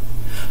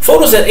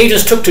 Photos that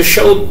agents took to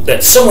show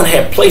that someone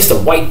had placed a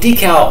white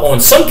decal on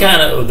some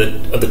kind of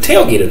the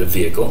tailgate of the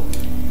vehicle.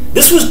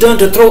 This was done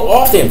to throw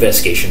off the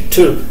investigation,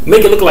 to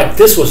make it look like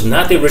this was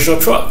not the original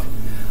truck.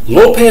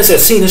 Lopez had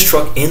seen his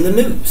truck in the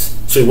news,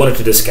 so he wanted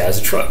to disguise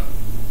the truck.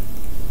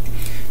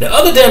 Now,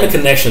 other damning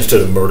connections to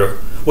the murder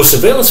was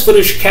surveillance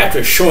footage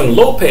captured showing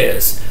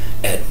Lopez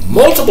at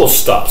multiple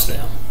stops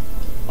now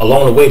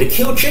along the way to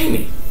kill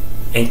Jamie,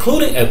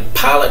 including a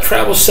Pilot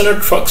Travel Center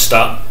truck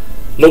stop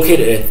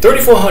located at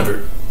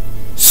 3400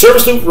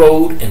 Service Loop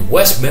Road in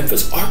West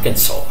Memphis,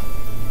 Arkansas,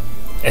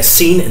 as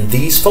seen in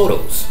these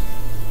photos.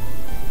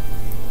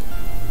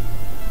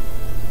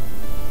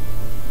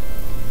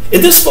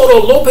 In this photo,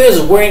 Lopez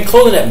is wearing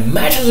clothing that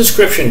matches the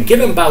description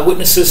given by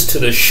witnesses to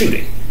the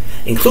shooting,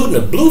 including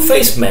a blue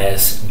face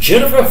mask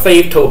Jennifer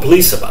Faith told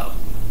police about.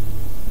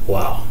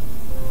 Wow.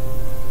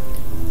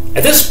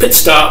 At this pit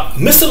stop,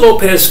 Mr.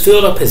 Lopez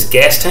filled up his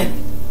gas tank,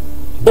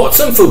 bought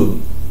some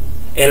food,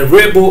 and a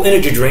Red Bull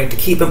energy drink to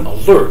keep him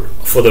alert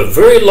for the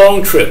very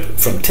long trip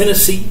from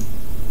Tennessee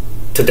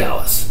to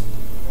Dallas.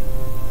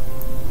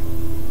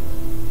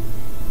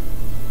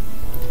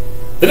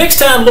 The next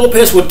time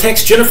Lopez would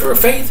text Jennifer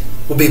Faith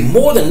would be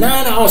more than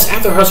 9 hours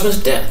after her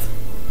husband's death.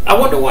 I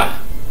wonder why.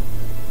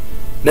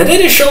 Now,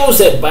 data shows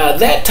that by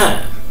that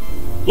time,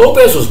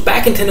 Lopez was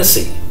back in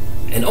Tennessee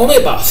and only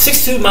about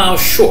 62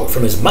 miles short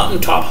from his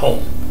mountaintop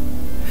home.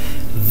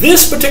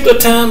 This particular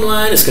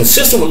timeline is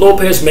consistent with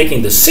Lopez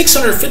making the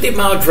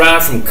 650-mile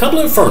drive from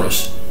Cumberland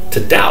Furnace to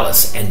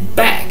Dallas and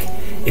back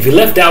if he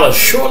left Dallas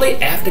shortly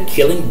after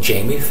killing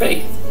Jamie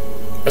Faith.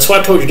 That's why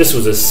I told you this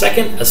was the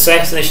second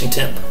assassination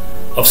attempt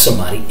of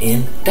somebody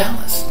in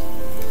Dallas.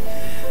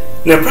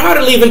 Now, prior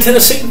to leaving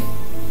Tennessee,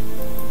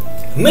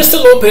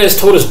 Mr. Lopez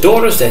told his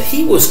daughters that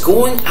he was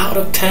going out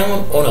of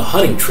town on a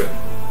hunting trip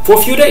for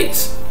a few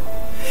days.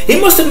 He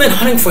must have been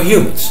hunting for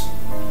humans,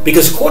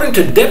 because according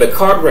to debit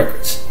card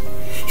records,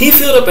 he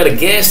filled up at a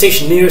gas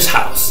station near his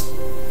house,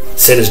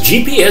 set his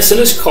GPS in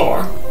his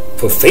car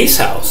for Faith's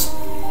house,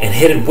 and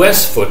headed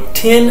west for a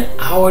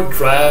 10-hour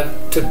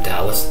drive to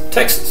Dallas,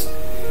 Texas.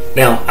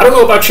 Now, I don't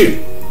know about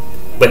you,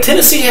 but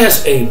Tennessee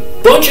has a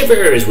bunch of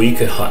areas where you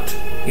could hunt.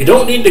 You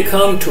don't need to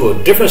come to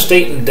a different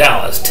state in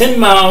Dallas, 10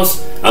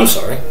 miles, I'm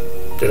sorry,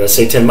 did I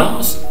say 10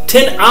 miles?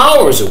 10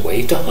 hours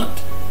away to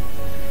hunt.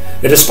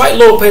 Now, despite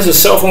Lopez's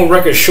cell phone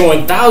records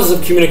showing thousands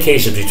of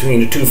communications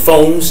between the two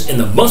phones in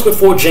the months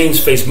before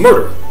James Faith's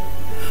murder,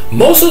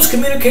 most of those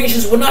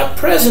communications were not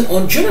present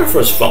on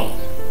Jennifer's phone.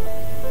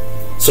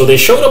 So they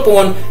showed up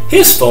on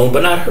his phone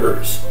but not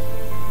hers.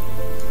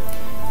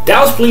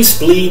 Dallas police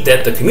believe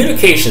that the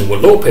communications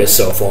with Lopez's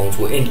cell phones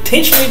were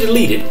intentionally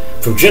deleted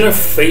from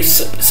Jennifer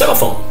Faith's cell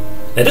phone.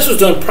 Now, this was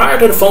done prior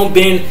to the phone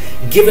being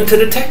given to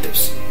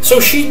detectives. So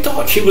she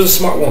thought she was a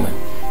smart woman.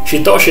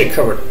 She thought she had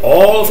covered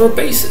all of her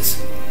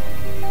bases.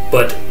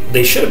 But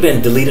they should have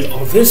been deleted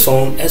off his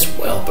phone as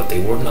well, but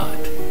they were not.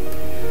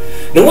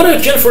 Now, one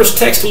of Jennifer's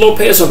texts to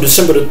Lopez on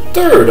December the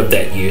 3rd of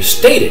that year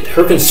stated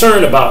her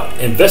concern about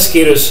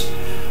investigators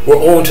were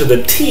on to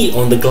the T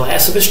on the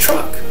glass of his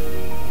truck.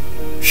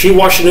 She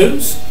watched the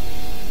news.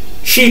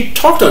 She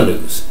talked on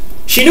news.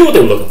 She knew what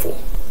they were looking for.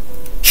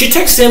 She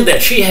texted him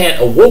that she had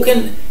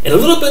awoken in a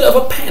little bit of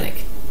a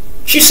panic.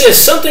 She says,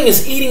 "Something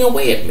is eating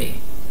away at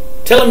me,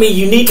 telling me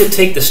you need to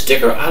take the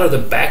sticker out of the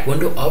back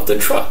window of the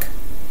truck."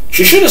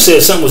 She should have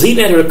said something was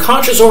eating at her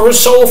conscience or her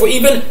soul for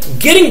even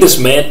getting this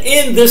man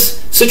in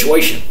this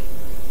situation.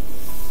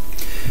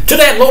 To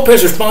that,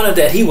 Lopez responded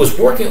that he was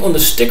working on the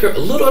sticker a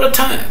little at a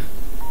time,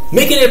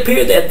 making it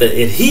appear that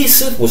the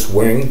adhesive was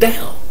wearing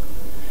down.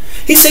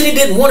 He said he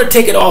didn't want to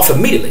take it off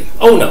immediately.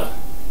 Oh no,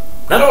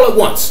 not all at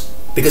once,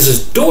 because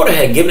his daughter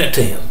had given it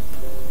to him,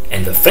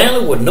 and the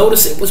family would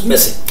notice it was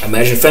missing.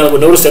 Imagine the family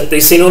would notice that they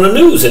seen on the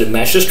news that it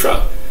matched his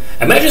truck.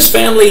 Imagine his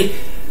family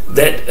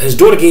that his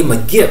daughter gave him a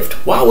gift.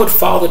 Why would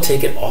father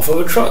take it off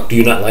of a truck? Do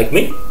you not like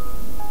me?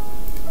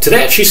 To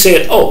that she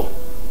said, "Oh,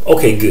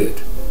 okay, good."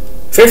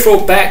 Faith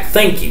wrote back,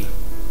 "Thank you."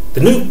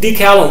 The new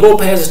decal on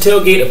Lopez's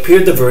tailgate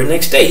appeared the very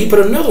next day. He put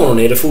another one on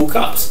there to fool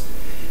cops.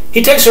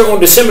 He texted her on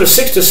December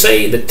 6th to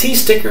say the T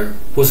sticker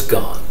was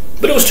gone,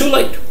 but it was too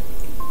late.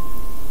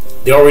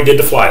 They already did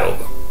the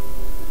flyover.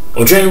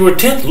 On January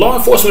 10th, law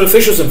enforcement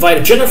officials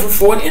invited Jennifer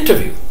for an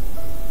interview.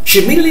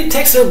 She immediately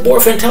texted her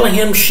boyfriend telling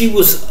him she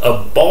was a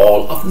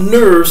ball of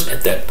nerves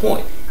at that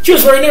point. She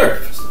was very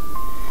nervous.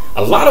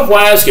 A lot of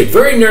wives get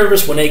very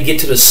nervous when they get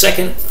to the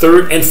 2nd,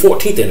 3rd, and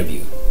 14th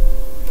interview.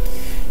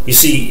 You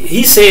see,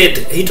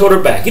 he told her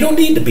back, "You don't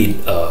need to be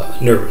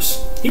nervous."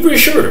 He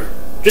reassured her,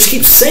 "Just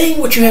keep saying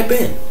what you have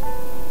been.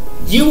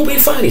 You will be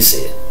fine," he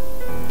said.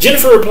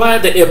 Jennifer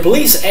replied that if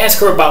police ask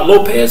her about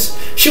Lopez,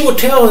 she will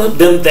tell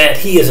them that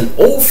he is an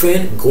old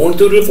friend going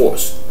through a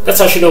divorce. That's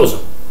how she knows him.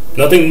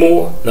 Nothing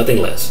more,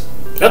 nothing less.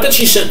 Not that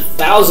she sent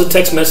thousands of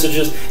text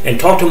messages and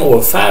talked to him over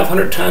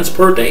 500 times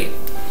per day.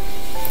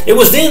 It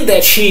was then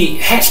that she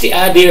hatched the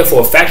idea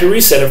for a factory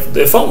reset of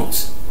their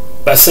phones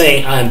by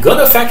saying, "I'm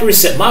gonna factory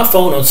reset my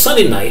phone on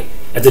Sunday night,"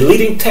 and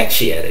deleting text,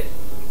 she added.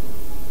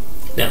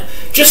 Now,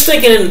 just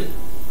thinking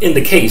in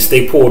the case,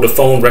 they pulled the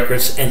phone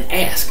records and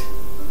asked.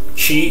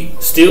 She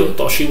still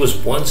thought she was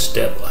one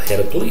step ahead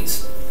of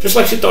police, just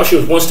like she thought she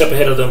was one step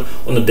ahead of them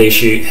on the day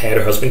she had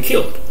her husband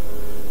killed.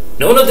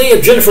 Now, on the day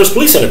of Jennifer's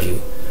police interview,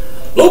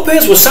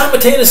 Lopez was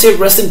simultaneously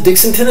arrested in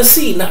Dixon,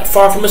 Tennessee, not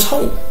far from his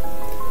home.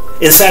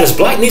 Inside his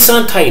black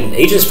Nissan Titan,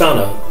 agents found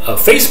a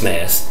face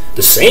mask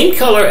the same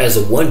color as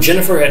the one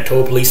Jennifer had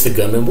told police the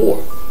gunman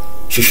wore.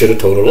 She should have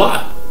told a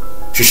lie.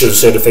 She should have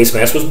said the face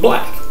mask was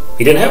black.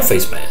 He didn't have a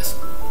face mask.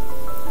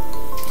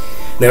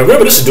 Now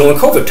remember, this is during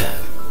COVID time.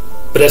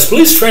 But as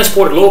police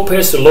transported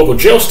Lopez to the local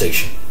jail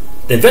station,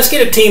 the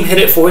investigative team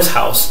headed for his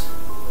house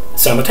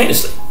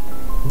simultaneously.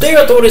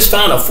 There, authorities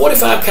found a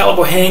 .45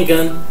 caliber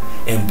handgun,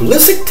 and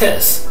ballistic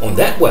tests on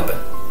that weapon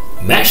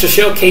matched the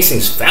shell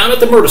casings found at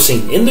the murder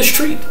scene in the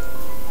street.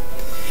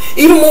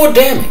 Even more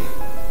damning,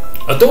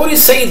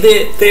 authorities say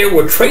that there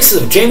were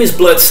traces of Jamie's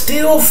blood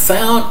still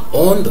found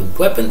on the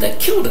weapon that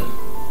killed him.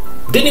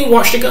 Didn't even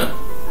wash the gun.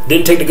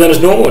 Didn't take the gun as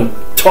normal and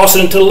toss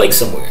it into the lake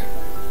somewhere.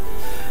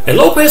 And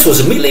Lopez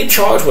was immediately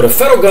charged with a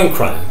federal gun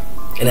crime,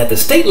 and at the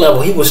state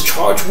level he was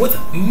charged with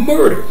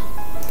murder.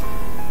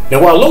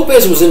 Now while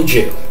Lopez was in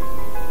jail,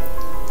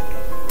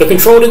 the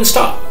control didn't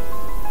stop.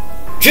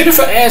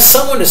 Jennifer asked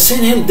someone to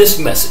send him this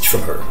message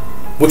from her,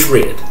 which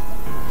read,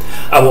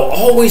 "I will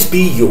always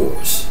be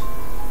yours."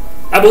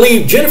 I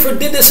believe Jennifer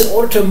did this in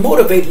order to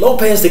motivate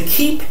Lopez to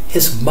keep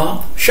his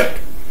mouth shut.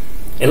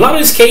 In a lot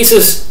of these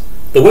cases,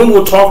 the women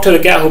will talk to the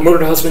guy who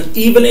murdered her husband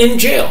even in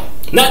jail,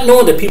 not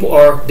knowing that people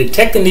are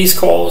detecting these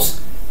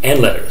calls and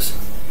letters.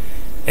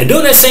 And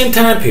during that same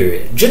time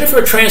period,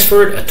 Jennifer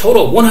transferred a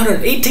total of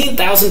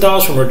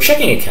 $118,000 from her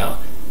checking account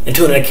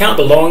into an account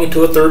belonging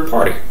to a third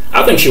party.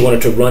 I think she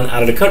wanted to run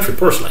out of the country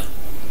personally.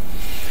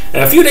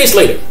 And a few days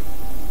later,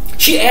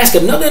 she asked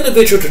another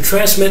individual to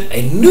transmit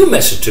a new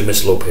message to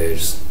Miss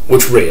Lopez,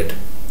 which read,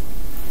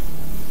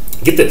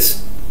 get this,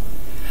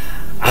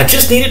 "I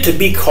just needed to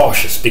be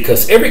cautious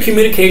because every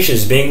communication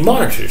is being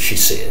monitored," she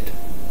said.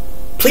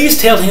 "Please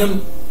tell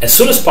him as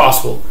soon as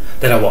possible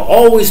that I will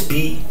always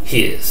be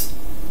his.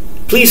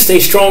 Please stay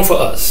strong for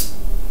us."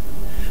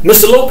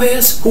 Mr.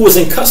 Lopez, who was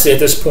in custody at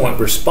this point,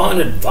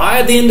 responded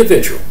via the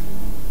individual,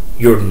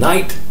 "Your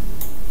knight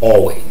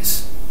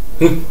always."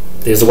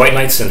 There's the white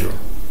knight syndrome.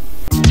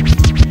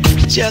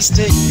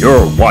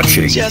 You're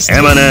watching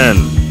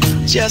MNN,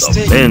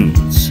 the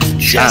Men's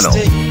Channel.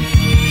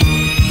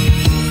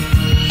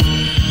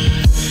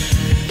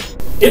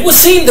 It would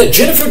seem that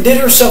Jennifer did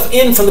herself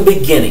in from the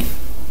beginning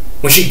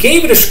when she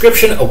gave a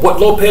description of what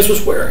Lopez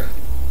was wearing.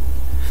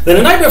 Then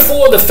the night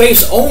before, the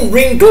Faith's own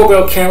Ring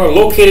doorbell camera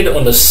located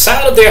on the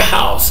side of their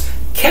house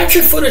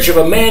captured footage of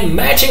a man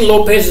matching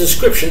Lopez's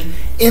description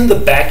in the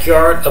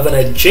backyard of an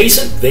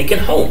adjacent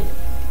vacant home.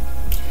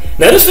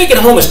 Now this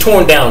vacant home is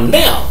torn down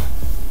now,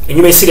 and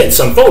you may see that in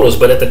some photos,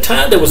 but at the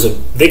time there was a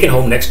vacant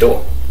home next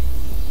door.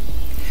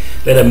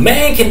 Then a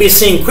man can be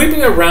seen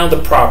creeping around the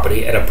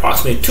property at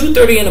approximately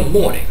 2:30 in the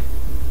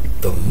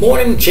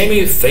morning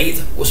Jamie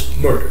Faith was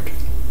murdered.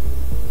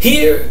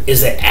 Here is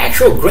the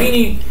actual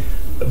grainy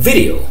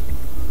video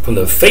from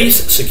the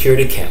Faith's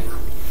security camera.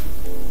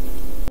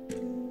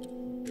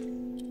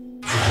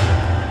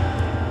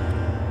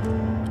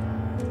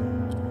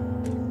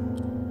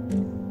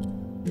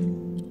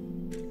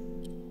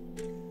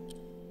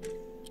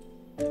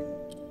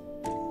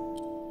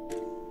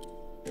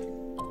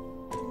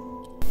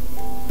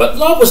 But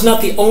love was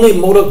not the only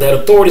motive that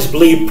authorities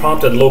believed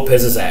prompted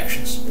Lopez's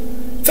actions.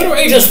 Federal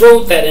agents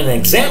wrote that an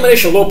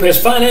examination of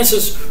Lopez's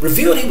finances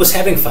revealed he was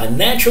having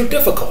financial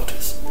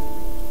difficulties.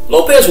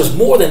 Lopez was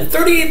more than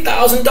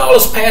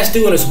 $38,000 past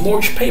due on his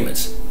mortgage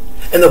payments,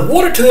 and the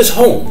water to his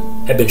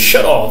home had been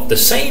shut off the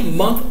same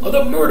month of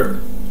the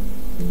murder.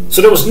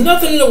 So there was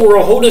nothing in the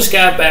world holding this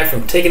guy back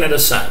from taking that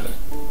assignment.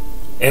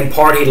 In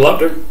part he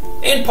loved her,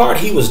 in part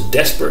he was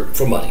desperate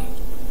for money.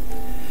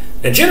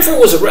 Now Jennifer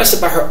was arrested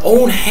by her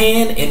own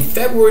hand in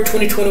February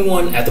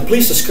 2021 after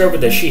police discovered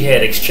that she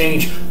had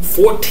exchanged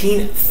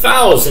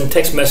 14,000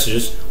 text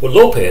messages with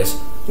Lopez,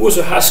 who was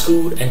her high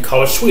school and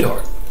college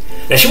sweetheart.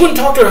 Now she wouldn't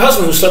talk to her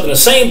husband, who slept in the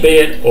same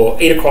bed or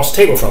ate across the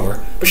table from her,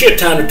 but she had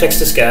time to text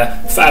this guy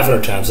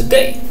 500 times a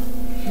day.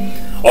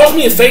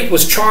 Ultimately, Faith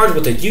was charged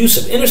with the use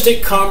of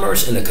interstate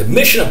commerce and the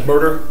commission of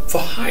murder for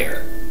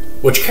hire,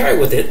 which carried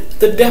with it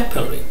the death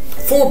penalty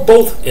for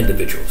both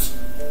individuals.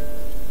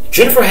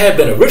 Jennifer had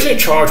been originally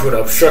charged with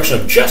obstruction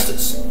of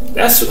justice.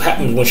 That's what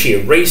happened when she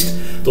erased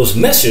those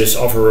messages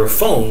off of her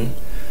phone,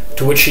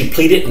 to which she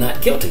pleaded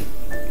not guilty.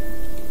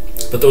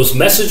 But those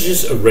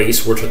messages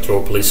erased were to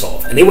throw police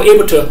off, and they were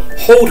able to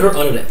hold her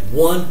under that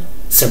one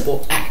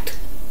simple act.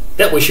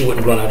 That way she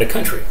wouldn't run out of the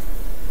country.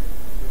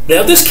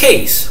 Now, this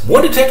case,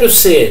 one detective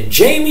said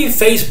Jamie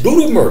Faith's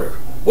brutal murder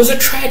was a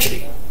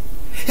tragedy.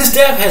 His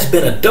death has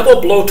been a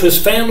double blow to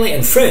his family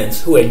and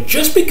friends who had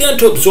just begun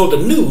to absorb the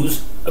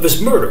news of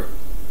his murder.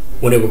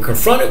 when they were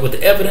confronted with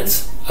the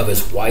evidence of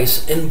his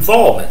wife's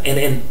involvement. And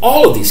in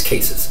all of these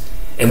cases,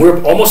 and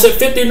we're almost at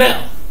 50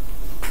 now,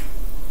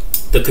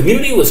 the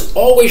community was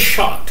always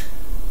shocked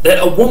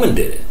that a woman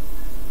did it.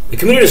 The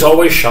community is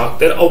always shocked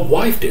that a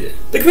wife did it.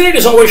 The community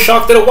is always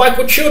shocked that a wife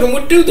with children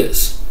would do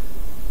this.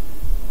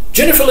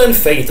 Jennifer Lynn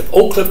Faith of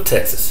Oak Cliff,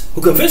 Texas,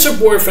 who convinced her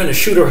boyfriend to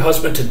shoot her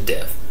husband to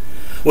death,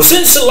 was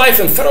sentenced to life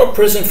in federal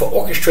prison for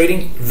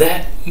orchestrating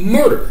that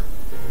murder.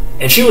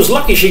 And she was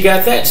lucky she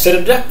got that instead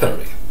of death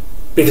penalty,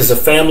 because the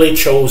family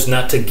chose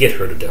not to get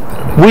her the death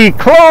penalty. We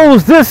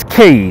close this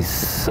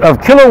case of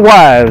killer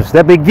wives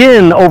that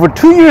began over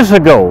 2 years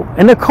ago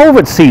in the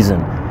COVID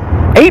season,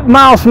 8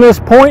 miles from this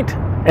point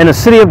in the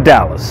city of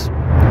Dallas,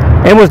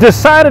 and was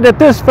decided at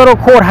this federal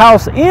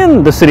courthouse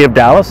in the city of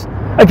Dallas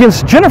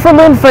against Jennifer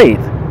Lynn Faith,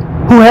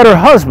 who had her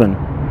husband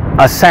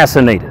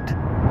assassinated.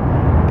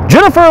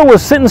 Jennifer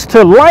was sentenced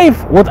to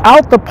life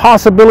without the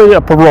possibility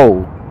of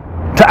parole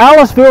to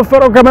Aliceville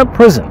Federal Government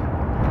Prison.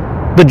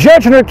 The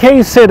judge in her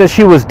case said that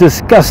she was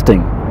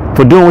disgusting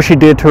for doing what she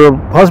did to her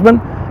husband,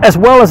 as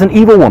well as an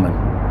evil woman.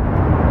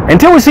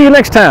 Until we see you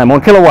next time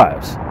on Killer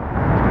Wives,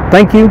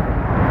 thank you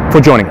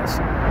for joining us.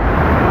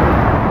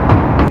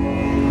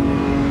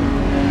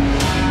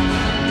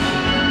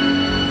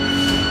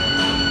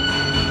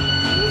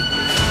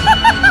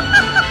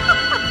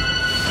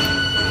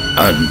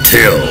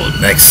 Until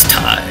next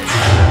time.